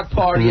 1 o'clock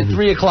party at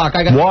 3 o'clock.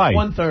 I got Why?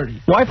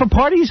 1:30. Why, if a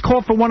party is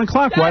called for 1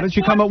 o'clock, why don't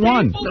you come at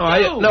 1? No,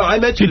 I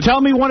meant you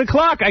tell me 1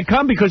 o'clock. I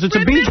come because it's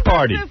a beach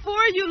party.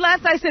 Before you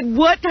left, I said,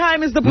 what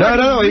time is the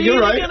party? No,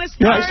 you're right.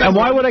 Yes, and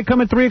why would I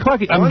come at 3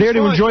 o'clock? I'm there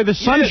to enjoy the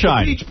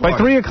sunshine. By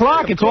 3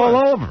 o'clock, it's all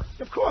over.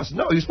 Of course.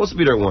 No, you're supposed to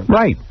be there at 1.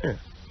 Right. Yeah.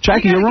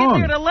 Jackie, you're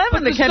wrong. At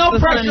 11 to catch the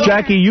sun.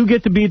 Jackie, you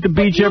get to be at the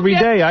beach every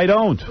day. I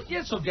don't.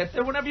 Yes, so get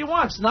there whenever you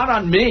want. It's not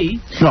on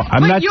me. No,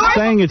 I'm not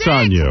saying it's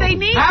on you.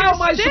 How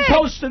am I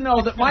supposed to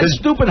know that my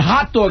stupid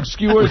hot dog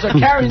skewers are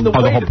carrying the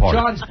weight of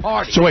John's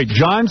party? So wait,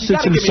 John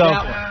sits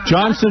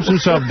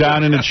himself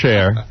down in a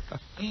chair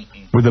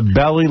with a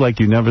belly like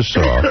you never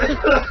saw,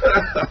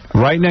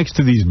 right next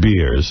to these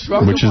beers,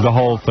 which is the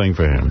whole thing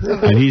for him.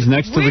 And he's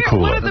next to the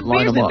cooler. What are the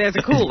beers that there's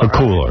a cooler? A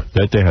cooler.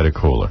 That they had a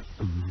cooler.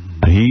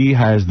 He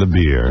has the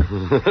beer,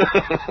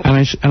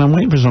 and I'm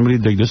waiting for somebody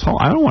to dig this hole.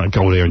 I don't want to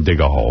go there and dig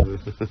a hole.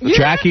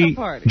 Jackie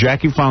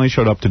finally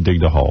showed up to dig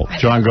the hole.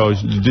 John goes,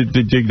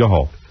 dig the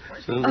hole.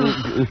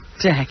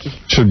 Jackie.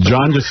 So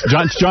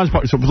John's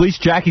part. So at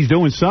least Jackie's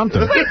doing something.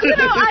 But,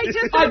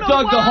 I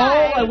dug the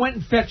hole. I went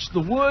and fetched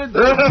the wood.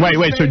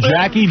 Wait. So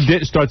Jackie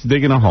starts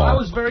digging a hole. I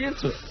was very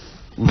into it.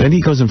 Then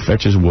he goes and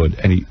fetches wood,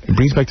 and he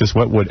brings back this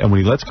wet wood, and when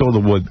he lets go of the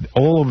wood,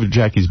 all over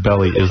Jackie's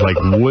belly is like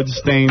wood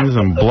stains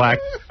and black,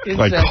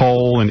 like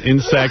coal and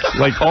insects,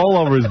 like all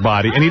over his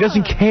body, and he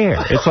doesn't care.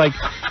 It's like,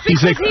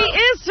 he's like... he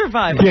is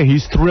surviving. Yeah,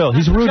 he's thrilled.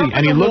 He's rooting,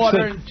 and he looks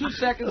like... And 2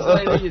 seconds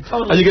later, you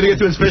totally... Are you going to get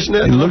to his fish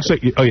net? He looks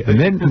like... Oh, yeah,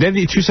 and then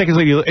 2 seconds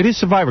later, it is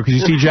Survivor, because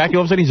you see Jackie,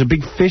 all of a sudden, he's a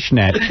big fish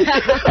net,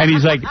 and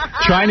he's like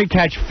trying to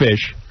catch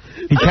fish.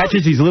 He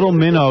catches these little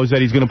minnows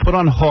that he's going to put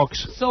on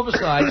hooks. Silver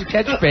side, you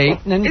catch bait,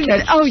 and then you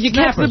catch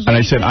snappers. And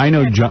I said, I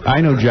know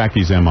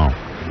Jackie's M.O.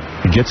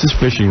 He gets his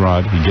fishing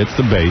rod, he gets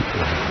the bait.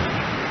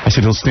 I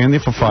said, he'll stand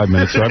there for 5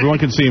 minutes so everyone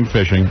can see him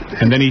fishing,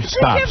 and then he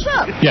stops. He gives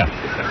up. Yeah.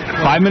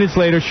 5 minutes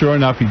later, sure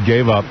enough, he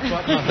gave up.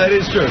 That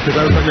is true, because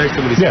I was next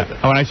to him when he said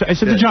that. Oh, and I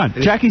said to John,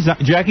 Jackie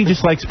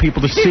just likes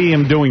people to see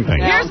him doing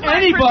things. Now,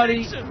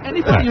 anybody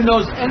who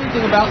knows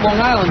anything about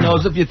Long Island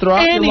knows if you throw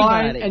out your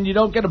line and you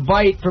don't get a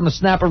bite from a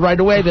snapper right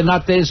away, they're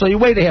not there, so you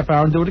wait a half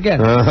hour and do it again.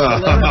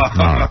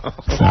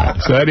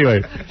 So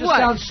anyway. It just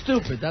sounds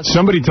stupid.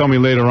 Somebody told me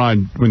later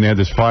on, when they had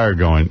this fire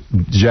going,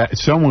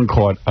 someone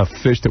caught a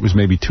fish that was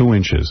maybe 2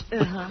 inches.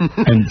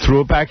 And threw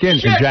it back in.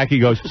 And Jackie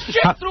goes,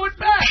 threw it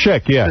back.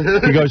 Chick, yeah.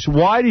 He goes,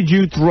 why did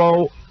you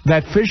throw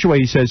that fish away?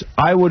 He says,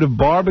 I would have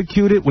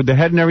barbecued it with the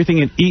head and everything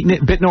and eaten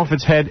it, bitten off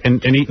its head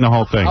and eaten the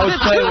whole thing. I was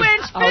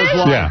lying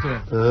to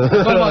him.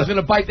 I thought I was going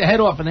to bite the head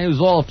off, and he was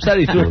all upset.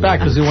 He threw it back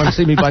because he wanted to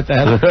see me bite the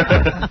head off.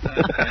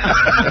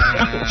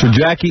 So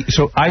Jackie,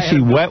 I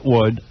see wet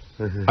wood.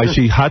 I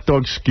see hot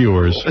dog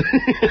skewers. And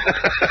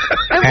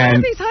what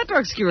are these hot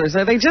dog skewers?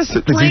 Are they just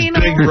plain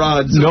big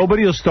rods?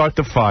 Nobody will start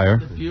the fire.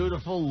 The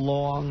beautiful,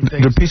 long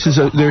things. The pieces,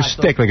 they're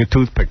stick, like a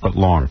toothpick, but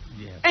long.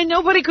 And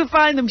nobody could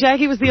find them.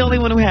 Jackie was the only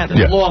one who had them.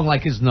 Yeah. Long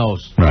like his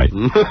nose. Right.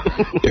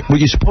 What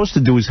you're supposed to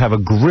do is have a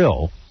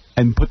grill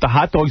and put the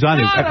hot dogs on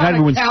it. Not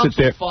everyone sit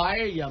there.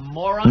 Fire, you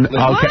moron. Okay,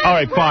 all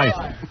right, fine.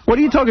 What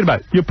are you talking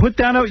about? You put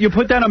down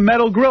a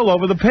metal grill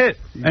over the pit,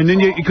 and then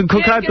you can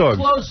cook hot dogs.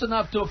 Close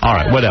enough to a all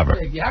right, whatever.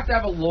 You have to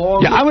have a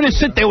long. Yeah, I'm going to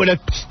sit there with a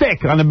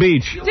stick on the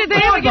beach. Did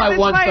they ever get this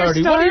fire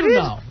started? What do you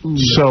know?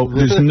 So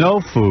there's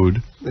no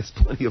food. There's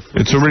plenty of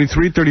food. It's already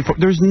 3:34.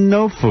 There's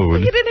no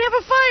food. You didn't have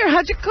a fire.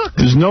 How'd you cook?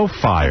 There's no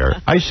fire.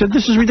 I said,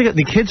 this is ridiculous.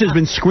 The kids have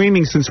been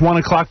screaming since 1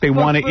 o'clock they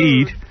want to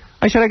eat.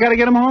 I said, I got to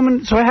get them home,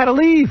 and so I had to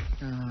leave.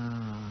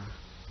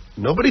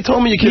 Nobody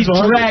told me your kids were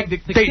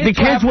hungry. The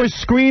kids were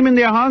screaming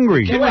they're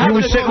hungry. You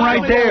were sitting right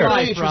there.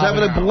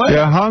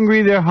 They're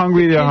hungry, they're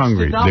hungry, they're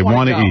hungry. They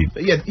want to eat.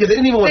 Yeah, they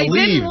didn't even want to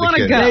leave.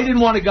 They didn't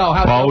want to go.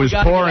 It was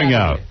pouring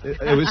out.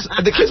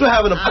 The kids were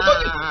having a...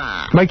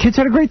 My kids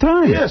had a great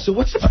time. Yeah, so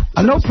what's the...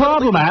 No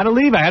problem. I had to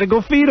leave. I had to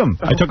go feed them.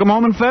 I took them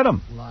home and fed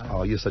them.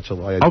 Oh, you're such a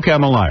liar. Okay,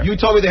 I'm a liar. You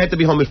told me they had to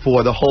be home at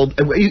 4.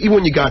 Even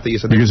when you got there, you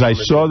said... Because I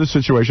saw the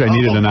situation. I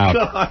needed an out.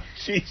 God,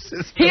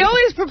 Jesus. He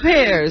always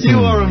prepares. You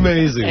are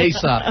amazing.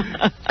 ASAP.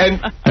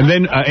 And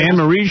then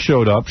Anne-Marie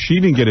showed up.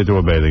 She didn't get into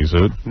a bathing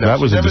suit. No, that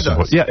was a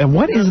disappointment. Yeah, and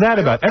what is that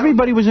about?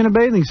 Everybody was in a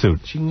bathing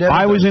suit.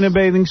 I was in a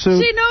bathing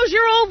suit. She knows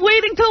you're all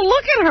waiting to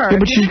look at her. Yeah,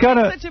 but she's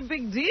got such a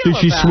big deal. Did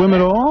she swim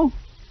at all?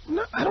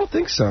 No, I don't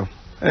think so.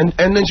 And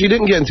then she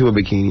didn't get into a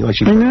bikini like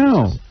she. I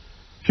know.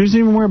 She doesn't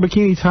even wear a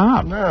bikini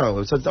top. No,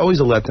 it's always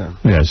a letdown.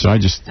 Yeah, so I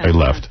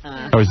left.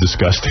 I was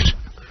disgusted.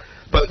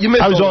 But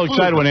I was all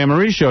excited when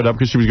Anne-Marie showed up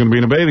because she was going to be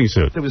in a bathing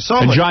suit. There was so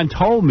and much. John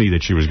told me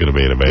that she was going to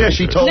be in a bathing suit.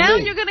 Yeah, she told me. Now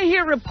you're going to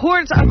hear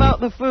reports about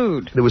the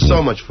food. There was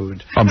so much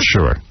food. I'm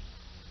sure.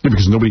 Yeah,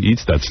 because nobody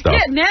eats that stuff.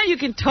 Yeah, now you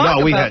can talk about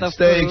the food. No, we had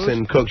steaks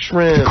and cooked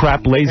shrimp. The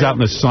crap lays out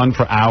in the sun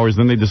for hours,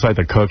 then they decide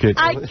to cook it.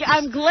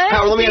 I'm glad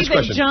Howard, to see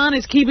that John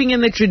is keeping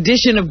in the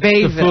tradition of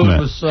bathing. The food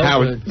was so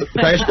Howard, good.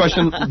 can I ask a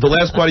question? The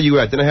last party you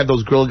were at, didn't I have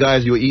those grill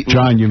guys you were eating?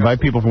 John, you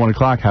invite people for 1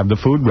 o'clock, have the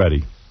food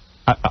ready.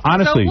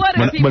 Honestly, so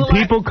when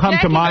people come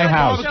to my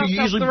house...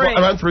 Usually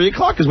around 3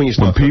 o'clock is when you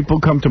start. When people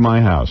come to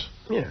my house...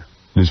 Yeah.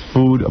 There's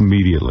food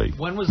immediately.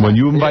 When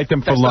you invite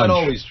them for lunch. That's not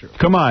always true.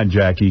 Come on,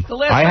 Jackie. The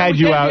last I time had we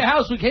you came out. to your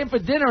house, we came for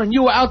dinner, and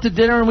you were out to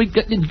dinner, and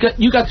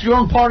you got to your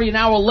own party an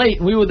hour late,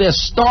 and we were there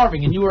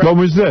starving, and you were... What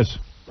was this?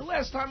 The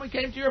last time we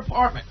came to your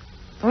apartment.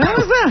 When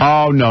was that?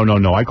 Oh,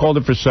 no. I called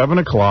it for 7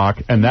 o'clock,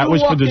 and that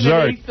was for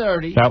dessert. At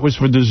 8:30. That was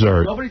for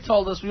dessert. Nobody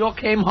told us. We all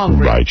came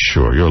hungry. Right,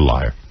 sure. You're a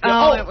liar.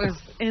 Oh, it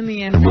was in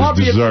the end. It was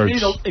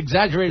desserts.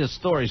 Exaggerated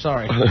story,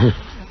 sorry.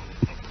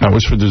 That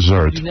was for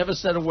dessert. You never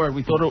said a word.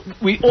 We thought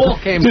we all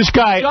came. This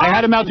guy, John, I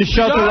had him out to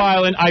Shelter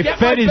Island. I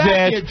fed his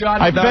ass.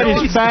 I fed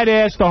his fat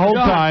ass the whole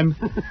time.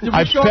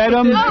 I fed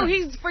him. Oh,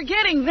 he's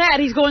forgetting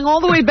that. He's going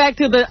all the way back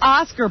to the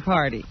Oscar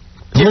party.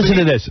 Listen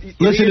to this.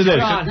 Listen to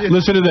this.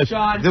 Listen to this.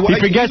 He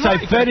forgets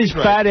I fed his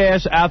fat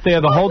ass out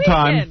there the whole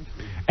time.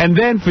 And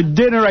then for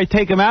dinner, I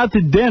take him out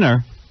to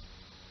dinner.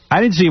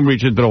 I didn't see him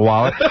reach into the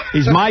wallet.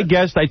 He's my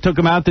guest. I took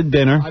him out to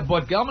dinner. I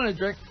bought Gelman a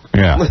drink.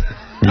 Yeah.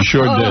 You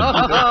sure did.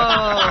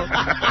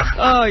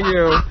 Oh,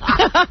 you.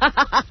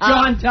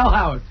 John, tell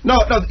Howard. No.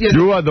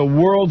 You are the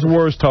world's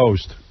worst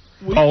host.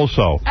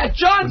 Also. At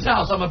John's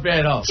house, I'm a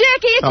bad host.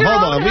 Jackie, it's your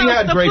hold own on. house. We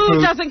had the great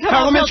food food. doesn't come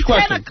out until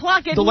 10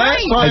 o'clock at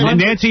night. And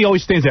Nancy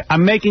always stands there.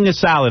 I'm making a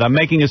salad. I'm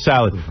making a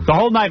salad. The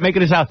whole night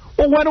making a salad.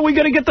 Well, when are we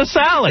going to get the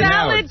salad?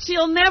 Salad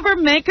she'll never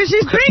make because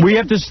she's drinking. We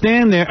have to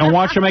stand there and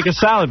watch her make a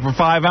salad for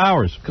 5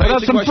 hours. Put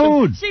out some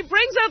food. She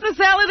brings out the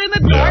salad in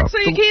the dark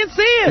so you can't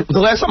see it. The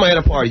last time I had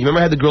a party, you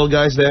remember I had the grill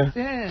guys there?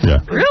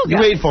 Yeah. Grill You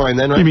guys. ate fine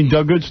then, right? You mean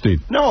Doug Goodstein?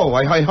 No,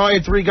 I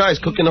hired 3 guys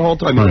cooking the whole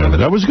time. Oh, yeah,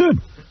 that was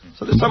good.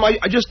 So this time I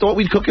just thought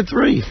we'd cook at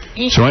 3.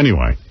 So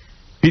anyway,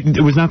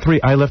 it was not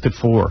 3. I left at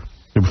 4.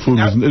 There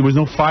was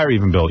no fire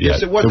even built yet.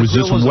 Yes, it was. There was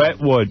just wet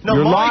wood. No,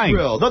 You're my lying.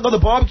 grill. No, the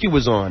barbecue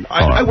was on.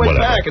 I went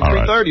back at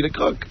 3:30 to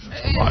cook.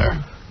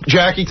 Liar.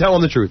 Jackie, tell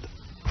him the truth.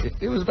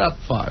 It was about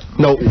 5.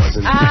 No, it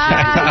wasn't.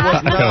 It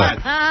was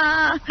not.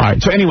 All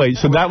right, so anyway,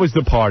 that was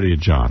the party at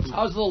John's.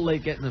 I was a little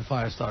late getting the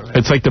fire started.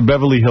 It's like the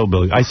Beverly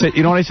Hillbillies. I said,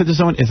 you know what I said to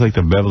someone? It's like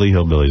the Beverly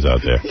Hillbillies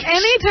out there.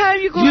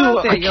 Anytime you go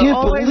out there, you'll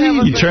always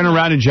have a You turn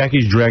around and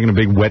Jackie's dragging a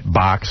big wet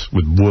box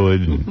with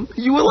wood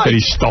that he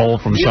stole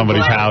from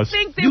somebody's house.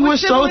 You were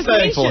so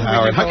thankful,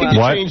 Howard. How could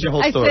you change your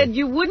whole story? I said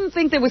you wouldn't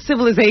think there was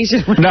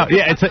civilization. No,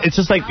 yeah, it's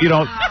just like,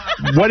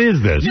 what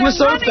is this? You were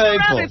so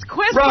thankful.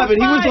 Robin,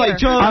 he was like,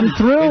 John, I'm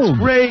thrilled. it's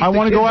great. I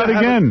want to go out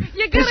again.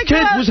 His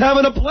kid was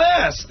having a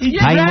blast.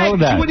 I know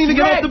that. He wouldn't even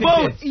get off the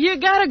boat. You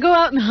got to go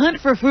out and hunt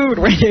for food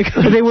when you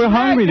go. They were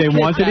hungry. They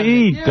wanted to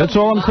eat. That's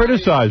all I'm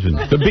criticizing.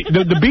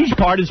 The beach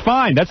part is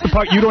fine. That's the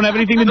part you don't have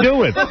anything to do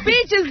with. The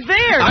beach is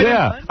there.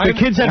 Yeah. The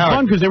kids had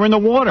fun because they were in the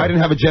water. I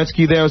didn't have a jet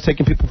ski there. I was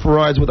taking people for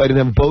rides with. I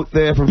didn't have a boat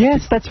there.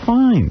 Yes, that's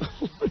fine.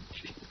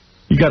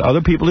 You got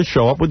other people that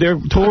show up with their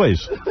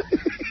toys.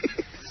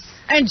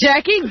 And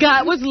Jackie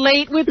was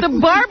late with the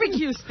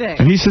barbecue stick.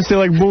 And he sits there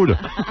like Buddha.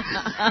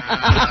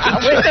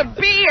 With a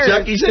beard.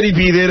 Jackie said he'd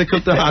be there to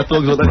cook the hot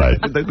dogs.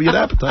 That'd be an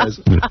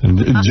appetizer.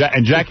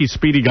 And Jackie's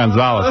Speedy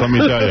Gonzalez, let me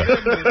tell you.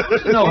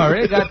 No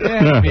hurry, got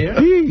there. Yeah.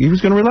 He was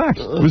going to relax.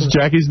 It was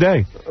Jackie's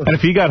day. And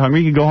if he got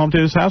hungry, he could go home to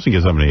his house and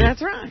get something to eat.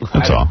 That's right.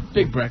 That's all.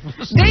 Big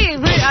breakfast.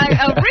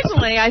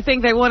 Originally, I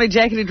think they wanted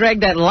Jackie to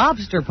drag that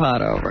lobster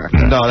pot over.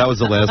 No, that was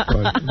the last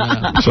part.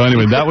 So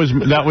anyway, that was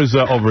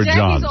over at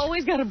John's. Jackie's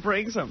always got to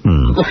bring something.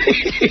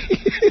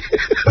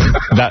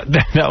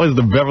 That was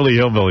the Beverly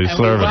Hillbillies and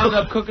service. we wound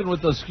up cooking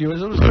with those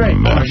skewers. It was great.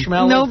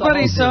 Marshmallows.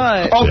 Nobody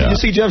saw it. Oh, did you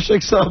see Jeff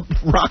Schick's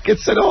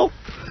rockets at all?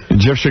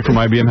 Jeff Schick from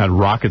IBM had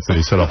rockets that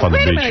he set off on the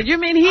beach. Wait a minute, you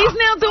mean he's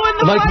now doing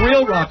the Like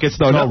real fireworks? rockets,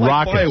 though, No, not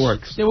rockets. like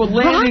fireworks. They were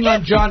landing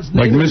on John's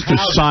Like neighbor's Mr.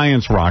 house.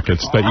 Science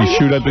rockets that you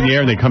shoot up in the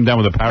air and they come down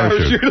with a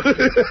parachute.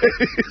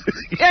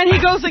 And he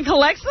goes and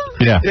collects them?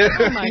 Yeah.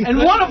 And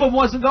one of them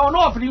wasn't going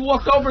off, and he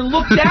walked over and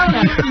looked down.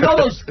 And you know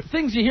those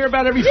things you hear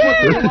about every 4th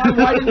of July?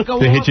 Why didn't it go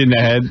They off? hit you in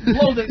the head.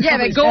 Yeah,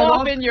 they go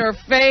off in your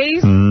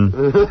face.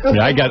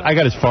 Yeah, I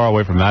got as far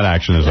away from that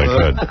action as I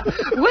could.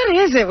 What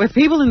is it with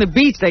people in the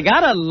beach? They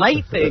gotta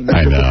light things.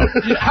 I know.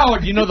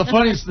 Howard, you know the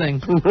funniest thing?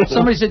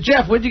 Somebody said,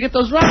 Jeff, where'd you get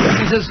those rockets?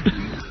 He says,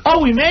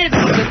 oh, we made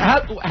them. I said,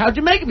 how'd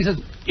you make them? He says,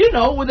 you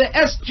know, with the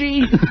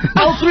SG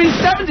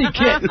L370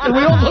 kit. And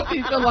we all looked at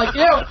each other like,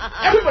 yeah,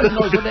 everybody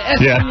knows what the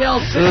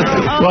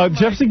SG Well,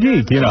 Jeff's a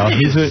geek, you know.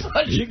 He's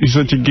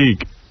such a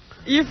geek.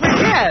 You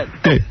forget.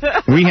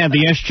 We had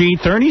the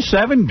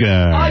SG-37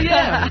 gun. Oh,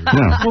 yeah.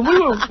 When we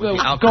were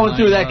going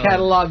through that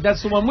catalog,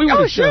 that's the one we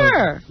were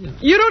sure.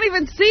 You don't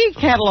even see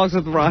catalogs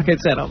with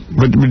rockets in them.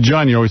 But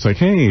John, you're always like,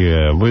 hey,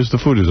 where's the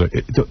food? He's like,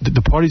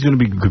 the party's going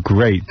to be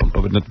great,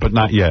 but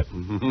not yet.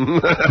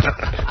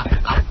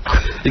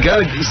 You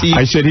gotta see.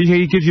 I said,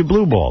 he gives you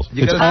blue balls.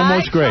 It's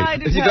almost great.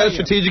 You got to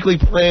strategically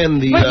plan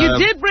the... But you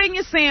did bring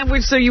a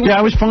sandwich, so you Yeah,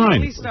 I was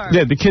fine. starved.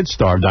 Yeah, the kids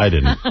starved. I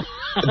didn't.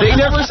 They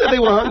never said they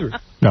were hungry.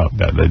 No,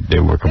 they were They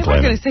weren't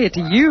complaining. going to say it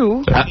to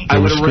you. They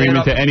were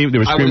screaming to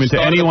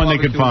anyone they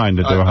could find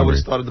that they were I would hungry.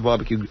 have started the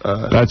barbecue.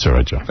 That's all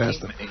right, Joe.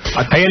 Faster.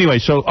 Hey, anyway,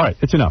 so, all right,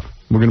 it's enough.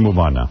 We're going to move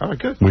on now. All right,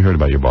 good. We heard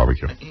about your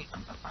barbecue.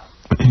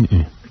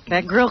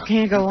 That grill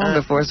can't go on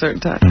before a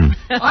certain time.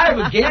 I have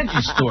a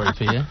Ganji story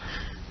for you.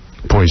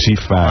 Boy, is he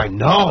fat. I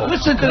know.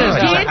 Listen to this.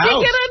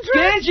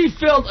 Ganji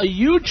filled a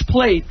huge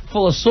plate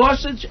full of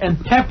sausage and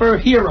pepper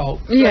hero.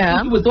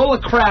 Yeah. With all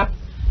the crap.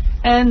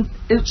 And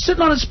it's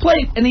sitting on his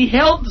plate, and he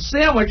held the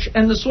sandwich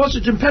and the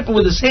sausage and pepper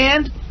with his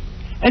hand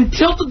and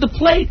tilted the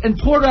plate and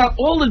poured out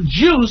all the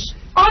juice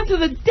onto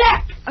the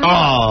deck.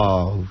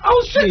 Oh. I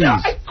was sitting there.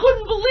 I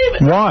couldn't believe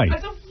it. Why? I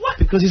said, what?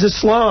 Because he's a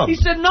slob. He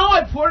said, no,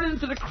 I poured it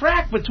into the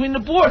crack between the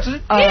boards. I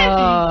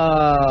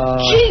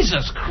said, Andy,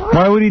 Jesus Christ.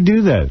 Why would he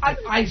do that?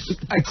 I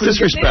couldn't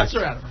get an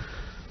answer out of him.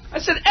 I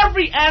said,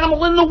 every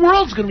animal in the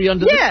world's going to be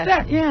under this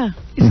deck. Yeah.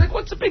 He's like,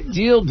 what's the big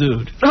deal,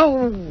 dude?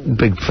 Oh.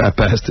 Big fat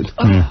bastard.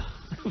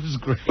 It was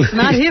great. It's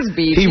not his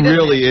beef. He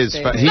really is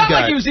fat. It's not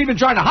like he was even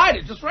trying to hide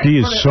it. Just right He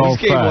in is front of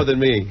so He's fat. more than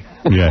me.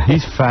 Yeah,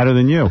 he's fatter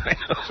than you.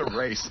 It's a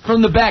race.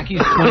 From the back,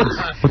 he's twins.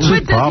 What's But his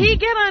does problem? he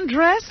get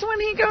undressed when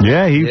he goes?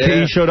 Yeah,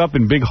 he showed up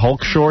in big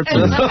Hulk shorts.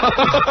 And And,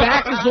 his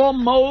back is all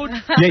mowed.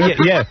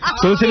 yeah.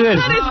 So listen to this.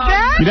 Not his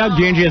back? You know how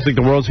Ganji has like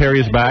the world's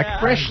hairiest back?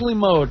 Freshly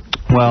mowed.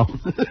 Well,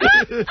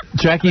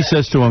 Jackie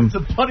says to him,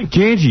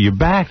 Ganji, your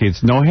back,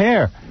 it's no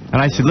hair.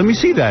 And I said, let me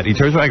see that. He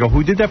turns around, I go,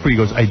 who did that for you?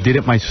 He goes, I did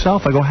it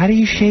myself. I go, how do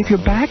you shave your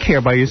back hair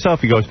by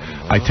yourself? He goes,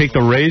 I take the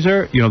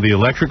razor, the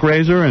electric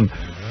razor, and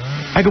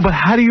I go, but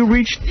how do you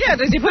reach? Yeah,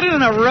 does he put it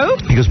in a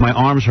rope? He goes, my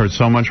arms hurt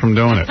so much from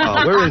doing it.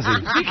 Oh, where is he?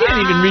 You can't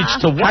even reach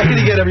to How can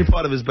he get every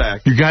part of his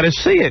back? You got to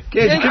see it.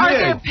 Ganji, come Are here.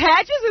 there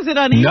patches? Is it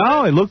uneven?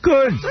 No, it looked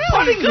good.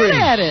 Really good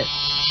at it.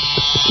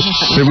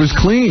 It was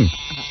clean.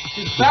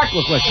 His back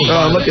looked like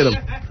Look at him.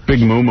 Big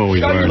moo-moo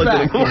he learned. Look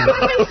at him.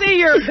 Let me see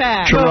your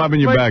back. Show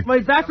Robin your back. My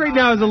back right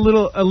now is a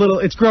little,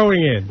 it's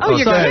growing in. Oh,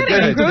 you're sorry.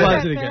 kidding. Go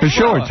ahead. Good. The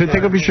shorts. Take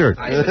off your shirt.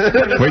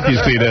 Wait till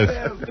you see this.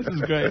 This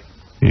is great.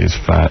 He is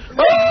fat.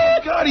 Oh,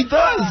 God, he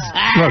does.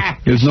 Look,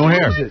 there's no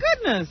hair.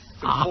 Goodness.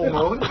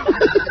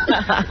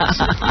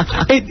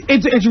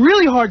 It's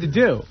really hard to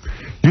do.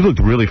 You looked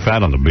really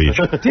fat on the beach.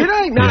 Did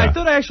I? No, Yeah. I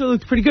thought I actually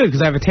looked pretty good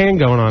because I have a tan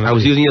going on. I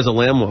was using it as a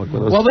landmark.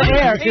 Well, the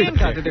air.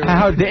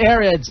 The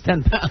air adds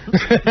 10 pounds.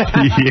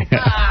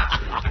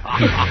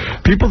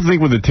 Yeah. People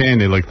think with a tan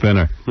they look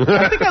thinner.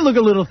 I think I look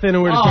a little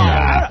thinner with a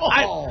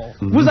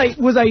tan. Was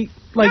I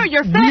like No,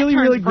 your fat really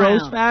turns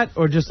gross brown. fat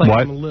or just like What?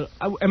 I'm a little?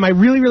 Am I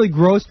really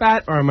gross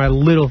fat or am I a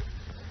little?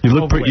 You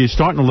look. You're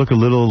starting to look a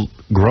little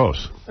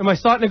gross. Am I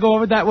starting to go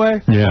over that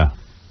way? Yeah.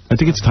 I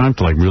think it's time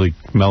to like really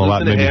mellow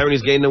out. Losing the Maybe, hair and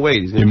he's gaining the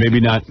weight. yeah,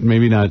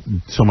 maybe not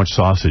so much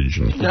sausage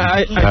and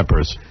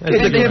peppers.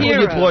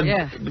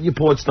 You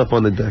poured stuff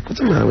on the deck. What's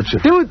the matter with you?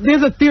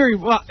 There's a theory.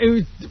 Well,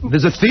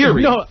 There's a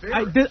theory. No,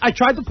 I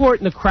tried to pour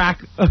it in the crack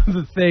of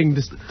the thing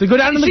to go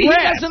down in the He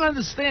grass. doesn't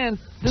understand.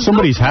 There's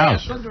Somebody's no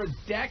grass house. under a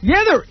deck.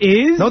 Yeah, there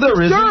is. No,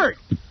 there isn't. Dirt.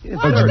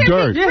 It's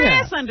dirt.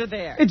 Grass under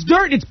there. It's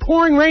dirt. It's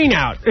pouring rain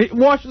out. It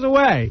washes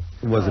away.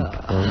 It wasn't.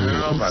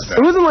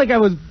 It wasn't like I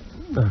was...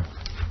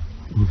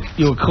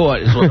 You were caught,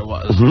 is what it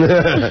was.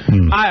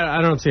 I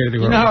don't see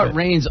anything wrong. You know how with it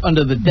rains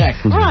under the deck.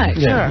 Right,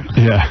 Yeah.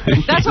 sure. Yeah.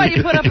 That's why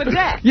you put up a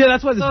deck. Yeah,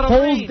 that's why there's So it'll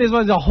holes. rain. There's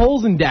why there's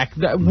holes in deck.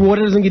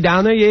 Water doesn't get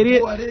down there, you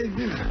idiot.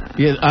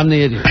 Yeah, I'm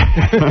the idiot.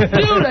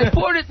 Dude, I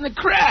poured it in the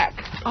crack.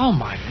 Oh,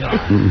 my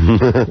God.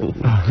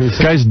 This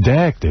guy's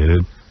deck,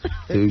 dude.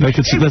 Like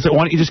why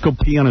don't you just go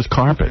pee on his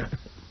carpet?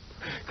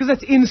 Because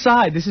that's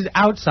inside. This is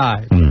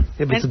outside. Yeah,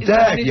 but it's a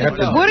deck. You have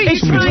to. What are you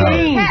It's trying to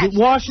rain. catch? It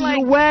washes Like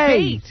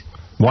away. bait.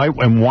 Why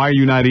are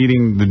you not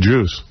eating the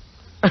juice?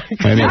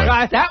 Anyway.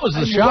 That was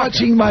the shock.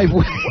 Watching my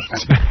weight.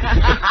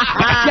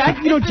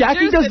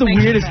 Jackie does the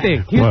weirdest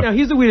thing.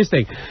 Here's the weirdest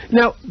thing.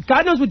 Now,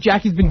 God knows what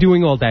Jackie's been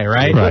doing all day,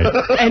 right? Right.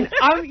 And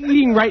I'm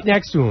eating right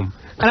next to him.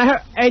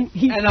 And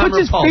he And puts I'm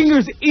his repulsed.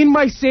 fingers in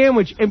my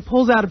sandwich and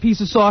pulls out a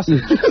piece of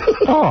sausage.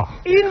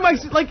 In my,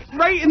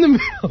 right in the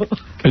middle.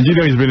 And you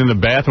know he's been in the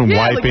bathroom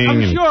wiping. I'm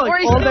and sure, Or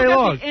he's all still day got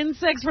long. the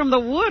insects from the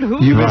wood.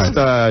 Who You knows?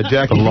 missed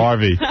Jackie. The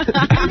larvae.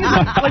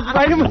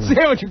 Right in my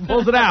sandwich and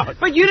pulls it out.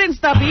 But you didn't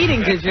stop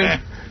eating, did you?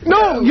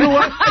 No, you know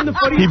what? And the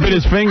funny He bit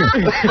his finger.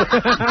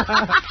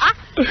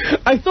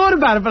 I thought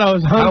about it, but I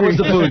was hungry. How was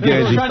the food, I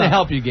was Ganji? trying to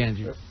help you,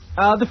 Ganji.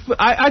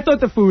 I thought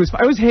the food was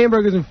fine. It was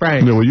hamburgers and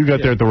franks. Yeah, well, you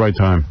got there at the right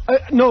time.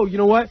 No, you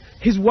know what?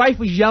 His wife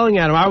was yelling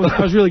at him. I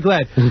was really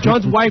glad.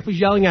 John's wife was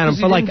yelling at him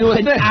for like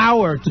an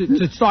hour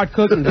to start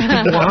cooking because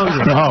people were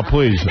hungry. Oh,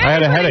 please. I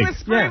had a headache. He was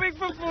screaming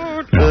for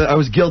food. I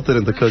was guilted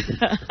into cooking.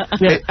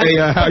 Hey,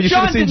 how you should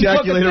John have seen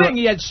didn't cook Jackie a later thing. on.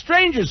 He had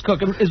strangers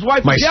cooking. His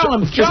wife was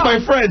yelling. Just my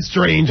friends,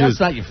 strangers.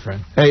 That's not your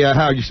friend. Hey,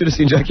 Howard, you should have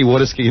seen Jackie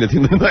water skiing at the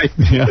end of the night.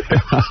 Yeah.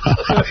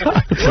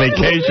 It's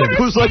vacation.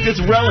 Who's like this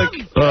relic?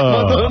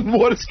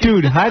 Water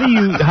skiing. Dude,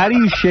 how do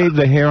you shave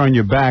the hair on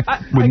your back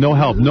with no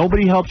help?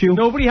 Nobody helps you?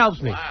 Nobody helps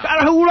me.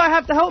 Who do I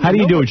have to help? How do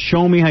you do it?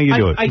 Show me how you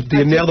do it. Do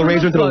you nail the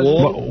razor into the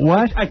wall?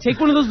 What? I take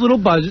one of those little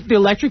buzzers, the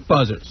electric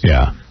buzzers.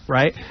 Yeah.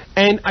 Right?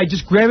 And I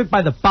just grab it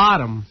by the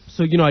bottom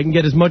so, I can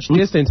get as much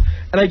distance.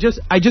 And I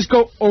just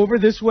go over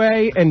this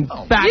way and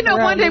back You know,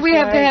 one day we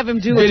have to have him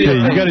do it.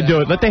 Yeah, you got to do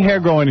it. Let the hair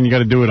grow in and you got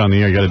to do it on the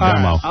air. You got to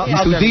demo. I'll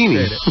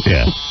Houdini.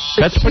 Yeah.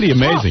 That's pretty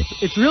amazing.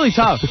 It's really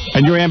tough.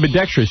 And you're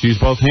ambidextrous. You use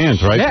both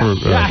hands, right?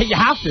 Yeah, you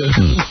have to.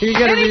 You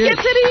gotta And he be- gets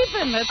it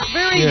even. That's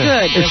very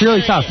good. It's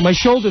really tough. My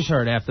shoulders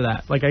hurt after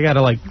that. I gotta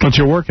What's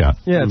your workout?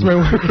 Yeah, it's my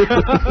workout.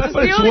 It's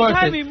the only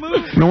time he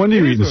moves. No wonder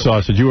you're eating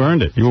sausage. You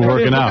earned it. You were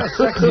working out.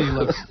 Sexy he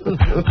looks.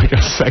 Look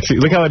how sexy.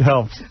 Look how it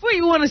helps. Well,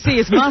 you want to see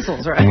his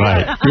muscles, right?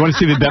 Right. You want to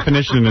see the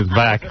definition in his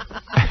back.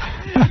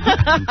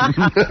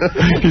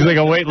 He's like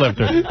a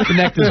weightlifter.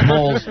 Connect his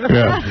balls.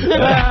 Yeah.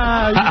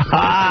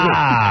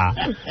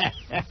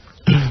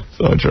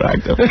 So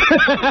attractive.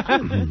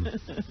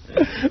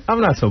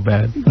 I'm not so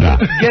bad.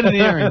 Get an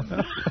earring.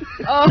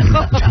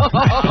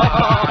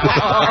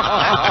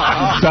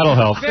 That'll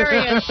help.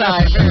 Very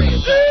inside. Very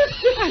inside.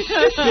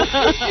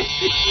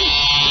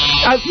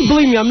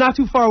 Believe me, I'm not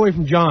too far away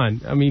from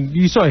John. I mean,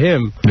 you saw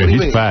him. Yeah,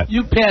 he's fat.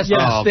 You passed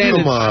the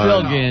standard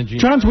still, Ganji.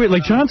 John's weird.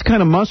 Like, John's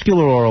kind of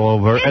muscular all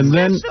over, and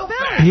then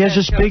he has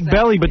this big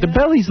belly, but the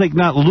belly's, like,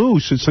 not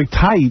loose. It's, like,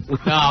 tight.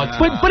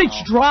 But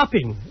it's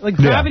dropping. Like,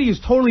 gravity is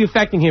totally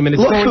affecting him, and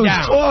it's Look going who's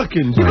down.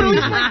 talking.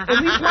 Yeah, but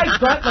at least my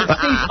gut,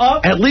 stays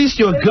up. At least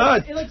your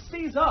gut. It,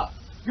 stays up.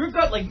 Your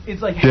gut,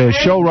 it's like... Yeah,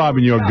 show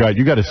Robin your gut.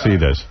 You got to see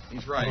this.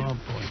 He's right.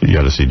 You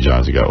got to see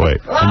John's gut. Wait.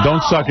 And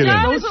don't suck it in.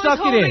 Don't suck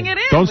it in.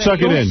 Don't suck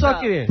it in. Don't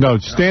suck it in. No,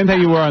 stand how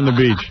you were on the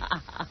beach.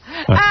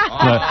 He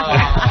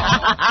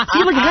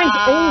hangs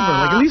over.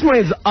 At least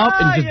mine's up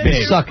and just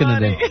big. Sucking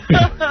it in.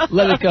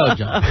 Let it go,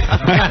 John.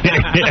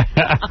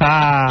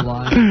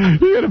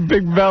 You got a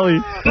big belly.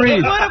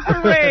 What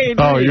a parade.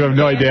 Oh, you have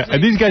no idea.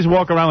 And these guys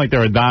walk around like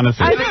they're Adonises.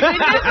 They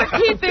never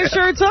keep their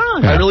shirts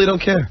on. I really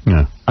don't care.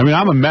 Yeah. I mean,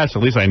 I'm a mess.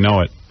 At least I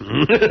know it.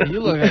 You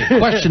look like a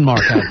question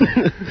mark out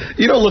there.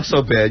 You don't look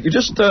so bad. You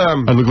just I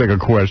look like a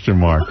question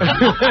mark.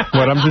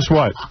 What? I'm just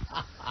what?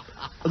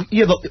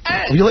 Yeah,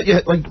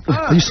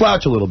 you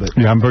slouch a little bit.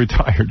 Yeah, I'm very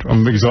tired.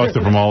 I'm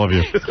exhausted from all of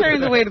you. He's carrying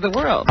the weight of the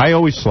world. I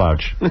always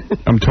slouch.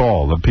 I'm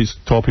tall.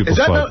 Tall people Is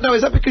that slouch.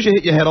 is that because you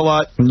hit your head a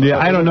lot? Yeah,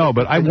 I don't know,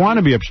 but I want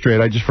to be up straight.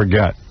 I just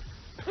forget.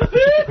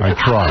 I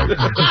try.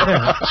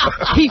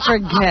 He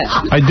forgets.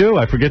 I do.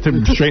 I forget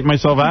to straighten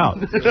myself out.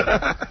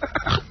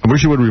 I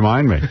wish you would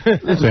remind me.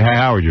 Say, hey,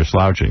 Howard, you're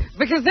slouching.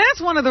 Because that's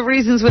one of the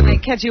reasons when they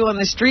catch you on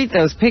the street,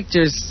 those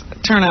pictures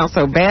turn out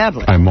so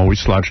badly. I'm always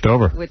slouched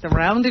over. With the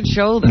rounded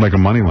shoulders. I'm like a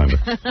moneylender.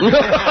 That's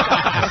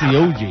the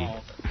OG.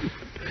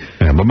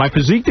 Yeah, but my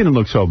physique didn't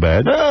look so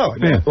bad. No.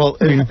 Yeah. Well,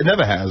 it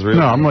never has, really.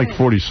 No, I'm like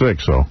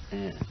 46, so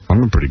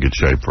I'm in pretty good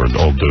shape for an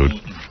old dude.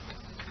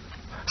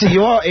 See,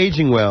 you are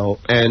aging well,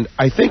 and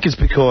I think it's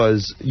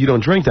because you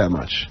don't drink that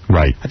much.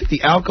 Right. I think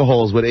the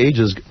alcohol is what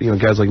ages,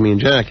 guys like me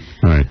and Jack.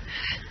 Right.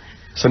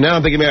 So now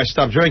I'm thinking maybe I should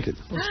stop drinking.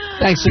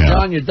 Thanks to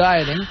John, you're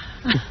dieting.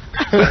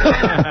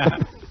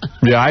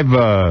 Yeah,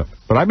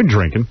 but I've been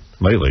drinking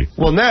lately.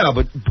 Well, now,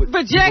 but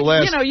Jack,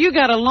 you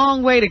got a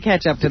long way to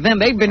catch up to them.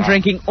 They've been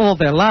drinking all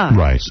their lives.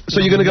 Right. So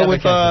you're going to go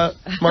with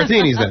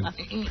martinis then?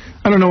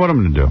 I don't know what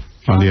I'm going to do.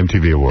 On the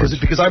MTV Awards.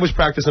 Because I was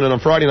practicing it on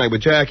Friday night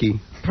with Jackie.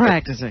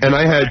 Practicing. And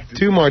I had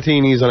 2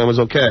 martinis and I was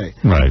okay.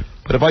 Right.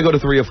 But if I go to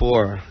 3 or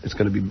 4, it's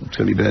gonna be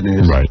bad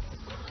news. Right.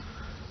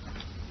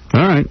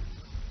 All right.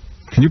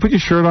 Can you put your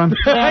shirt on?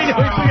 I know,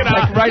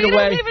 like right he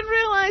away. doesn't even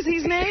realize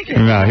he's naked.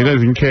 No, he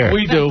doesn't care.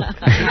 We do. God.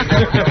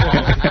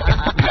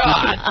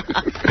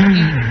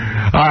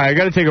 All right, I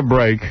got to take a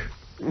break.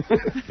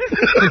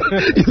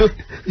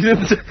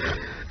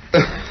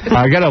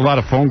 I got a lot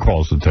of phone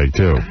calls to take,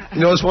 too.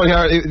 You know what's funny,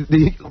 Howard?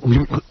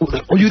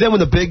 Were you there when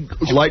the big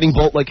lightning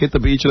bolt hit the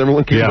beach and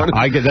everyone came running?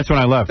 That's when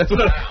I left. That's when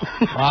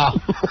Wow.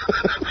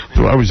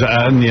 So I was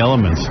out in the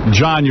elements.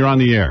 John, you're on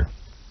the air.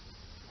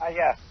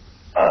 Yeah.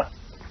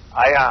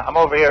 I'm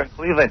over here in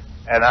Cleveland,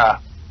 and one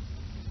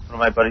of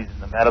my buddies in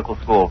the medical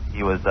school,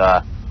 he was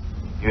on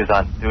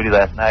duty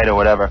last night or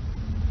whatever.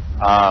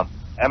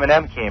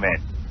 Eminem came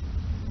in,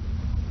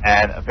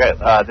 and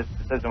this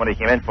isn't what he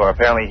came in for.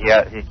 Apparently, he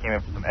came in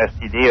for some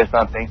STD or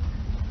something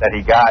that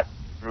he got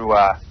through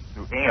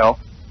anal.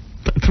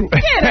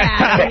 Get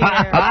out of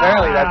here.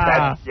 Apparently,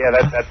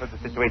 that's what the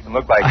situation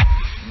looked like.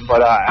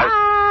 But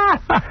how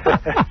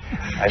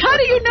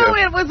do you know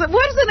it was?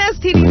 What is an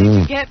STD that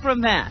you get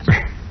from that?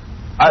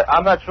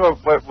 I'm not sure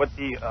what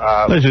the...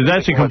 Listen,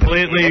 that's a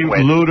completely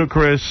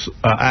ludicrous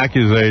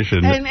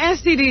accusation. An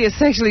STD is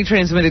sexually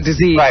transmitted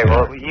disease. Right,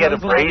 well, he had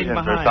abrasions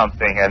or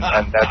something, and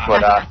that's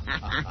what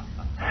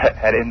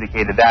had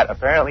indicated that.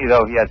 Apparently,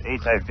 though, he has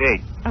HIV.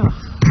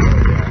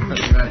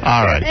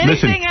 All right,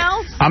 Anything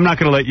else? I'm not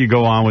going to let you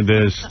go on with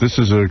this. This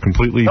is a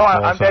completely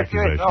false I'm dead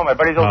serious. No, my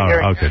buddy's over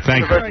here. Okay,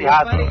 thank you.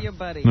 Your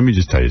buddy. Let me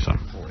just tell you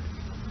something.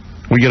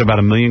 We get about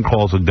 1 million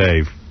calls a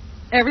day.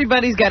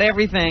 Everybody's got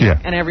everything,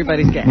 and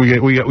everybody's gay.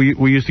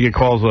 We used to get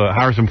calls.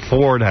 Harrison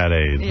Ford had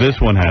AIDS. Yeah. This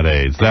one had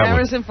AIDS.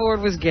 Harrison Ford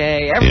was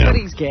gay.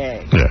 Everybody's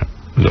gay. Yeah.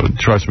 So,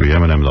 trust me,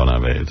 Eminem don't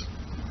have AIDS.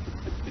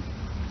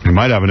 He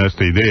might have an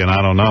STD, and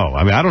I don't know.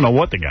 I mean, I don't know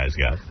what the guy's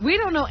got. We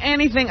don't know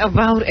anything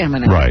about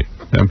Eminem. Right.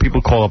 And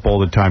people call up all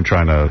the time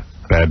trying to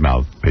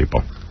badmouth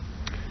people.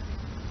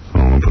 I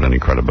don't want to put any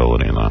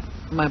credibility in that.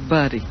 My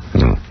buddy.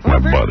 My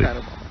buddy.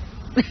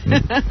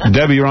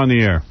 Debbie, you're on the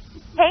air.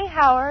 Hey,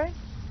 Howard.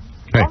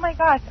 Hey. Oh, my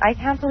gosh, I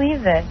can't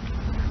believe this.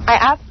 I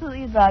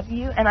absolutely love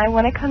you, and I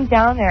want to come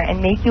down there and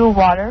make you a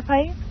water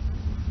pipe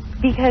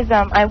because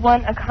I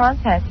won a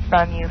contest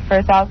from you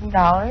for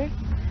 $1,000,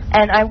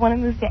 and I want to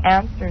move to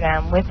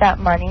Amsterdam with that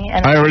money.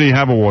 And I already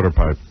have a water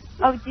pipe.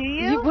 Oh, do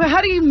you?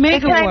 How do you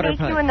make a water pipe?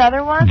 Can I make you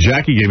another one?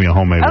 Jackie gave me a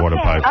homemade water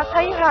pipe. I'll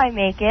tell you how I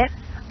make it.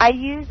 I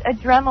use a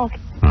Dremel.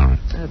 All right.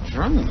 A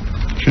Dremel?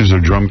 She's a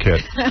drum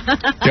kit.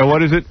 Yeah,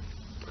 what is it?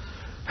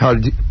 Are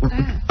you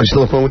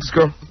still on the phone with this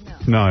girl?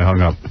 No, I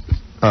hung up.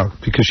 Oh,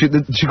 because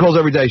she calls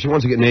every day. She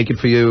wants to get naked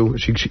for you.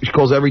 She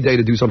calls every day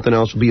to do something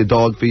else, be a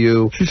dog for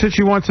you. She said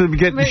she wants to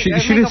get... She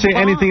didn't say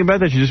anything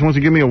about that. She just wants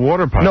to give me a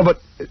water pipe. No, but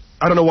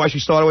I don't know why she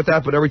started with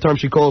that, but every time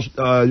she calls, she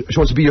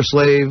wants to be your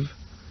slave.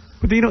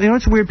 But you know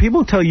what's weird?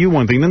 People tell you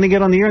one thing, then they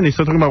get on the air and they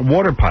start talking about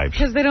water pipes.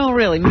 Because they don't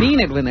really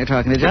mean it when they're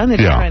talking to John. They're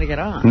just trying to get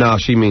on. No,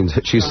 she means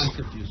it. She's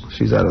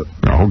at it.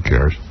 No, who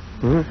cares?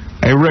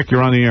 Hey, Rick,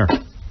 you're on the air.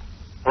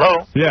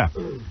 Hello? Yeah.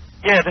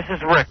 Yeah, this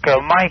is Rick.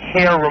 My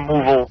hair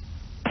removal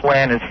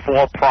plan is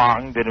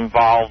 4-pronged. It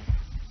involves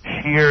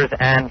shears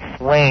and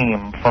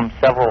flame from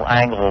several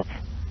angles.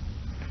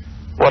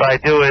 What I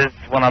do is,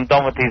 when I'm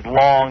done with these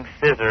long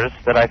scissors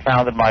that I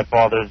found in my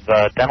father's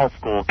dental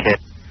school kit,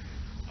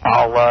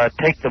 I'll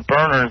take the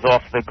burners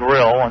off the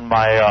grill in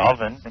my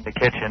oven in the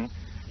kitchen,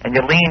 and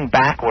you lean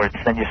backwards,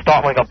 and you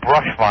start like a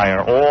brush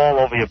fire all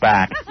over your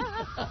back.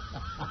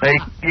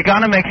 You got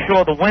to make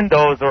sure the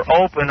windows are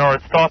open or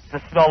it starts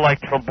to smell like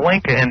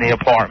Treblinka in the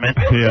apartment.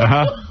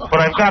 Yeah. But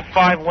I've got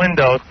 5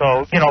 windows,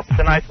 so, if it's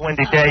a nice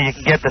windy day, you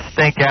can get the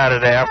stink out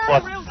of there.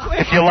 Plus,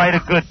 if you light a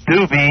good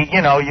doobie,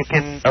 you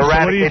can eradicate So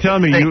what are you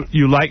telling me?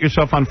 You light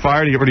yourself on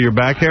fire to get rid of your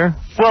back hair?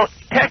 Well,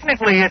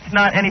 technically, it's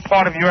not any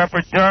part of your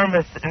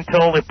epidermis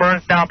until it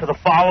burns down to the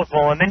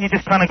follicle, and then you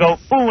just kind of go,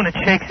 ooh, and it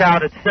shakes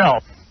out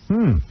itself.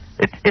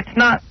 It's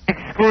not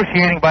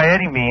excruciating by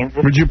any means.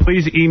 Would you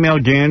please email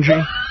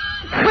Ganji?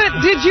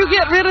 But did you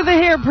get rid of the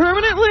hair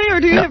permanently, or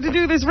do you have to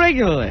do this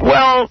regularly?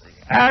 Well,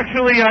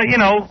 actually,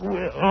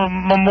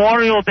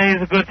 Memorial Day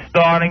is a good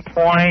starting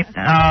point.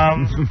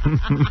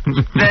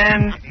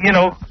 Then,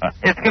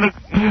 it's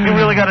you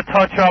really got to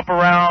touch up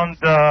around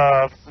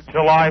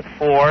July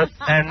 4th,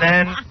 and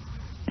then,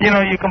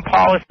 you can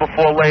polish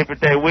before Labor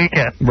Day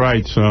weekend.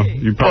 Right, so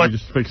you probably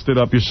just fixed it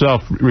up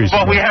yourself recently.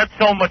 But we had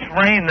so much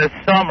rain this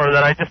summer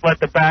that I just let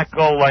the back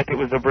go like it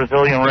was a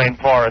Brazilian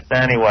rainforest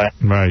anyway.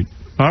 Right.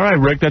 All right,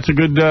 Rick, that's a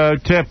good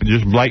tip.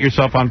 Just light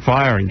yourself on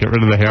fire and get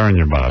rid of the hair in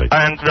your body.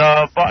 And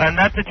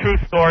that's a true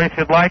story. If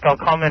you'd like, I'll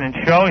come in and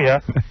show you.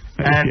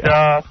 And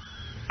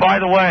by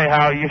the way,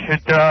 Hal, you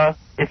should,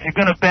 if you're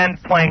going to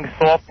bend playing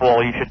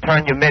softball, you should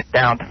turn your mitt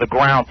down to the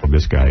ground.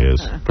 This guy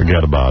is.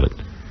 Forget about it.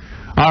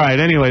 All right,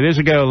 anyway, there's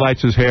a guy who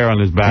lights his hair on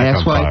his back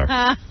on fire.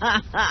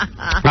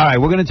 All right,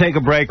 we're going to take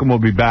a break, and we'll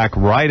be back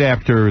right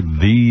after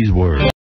these words.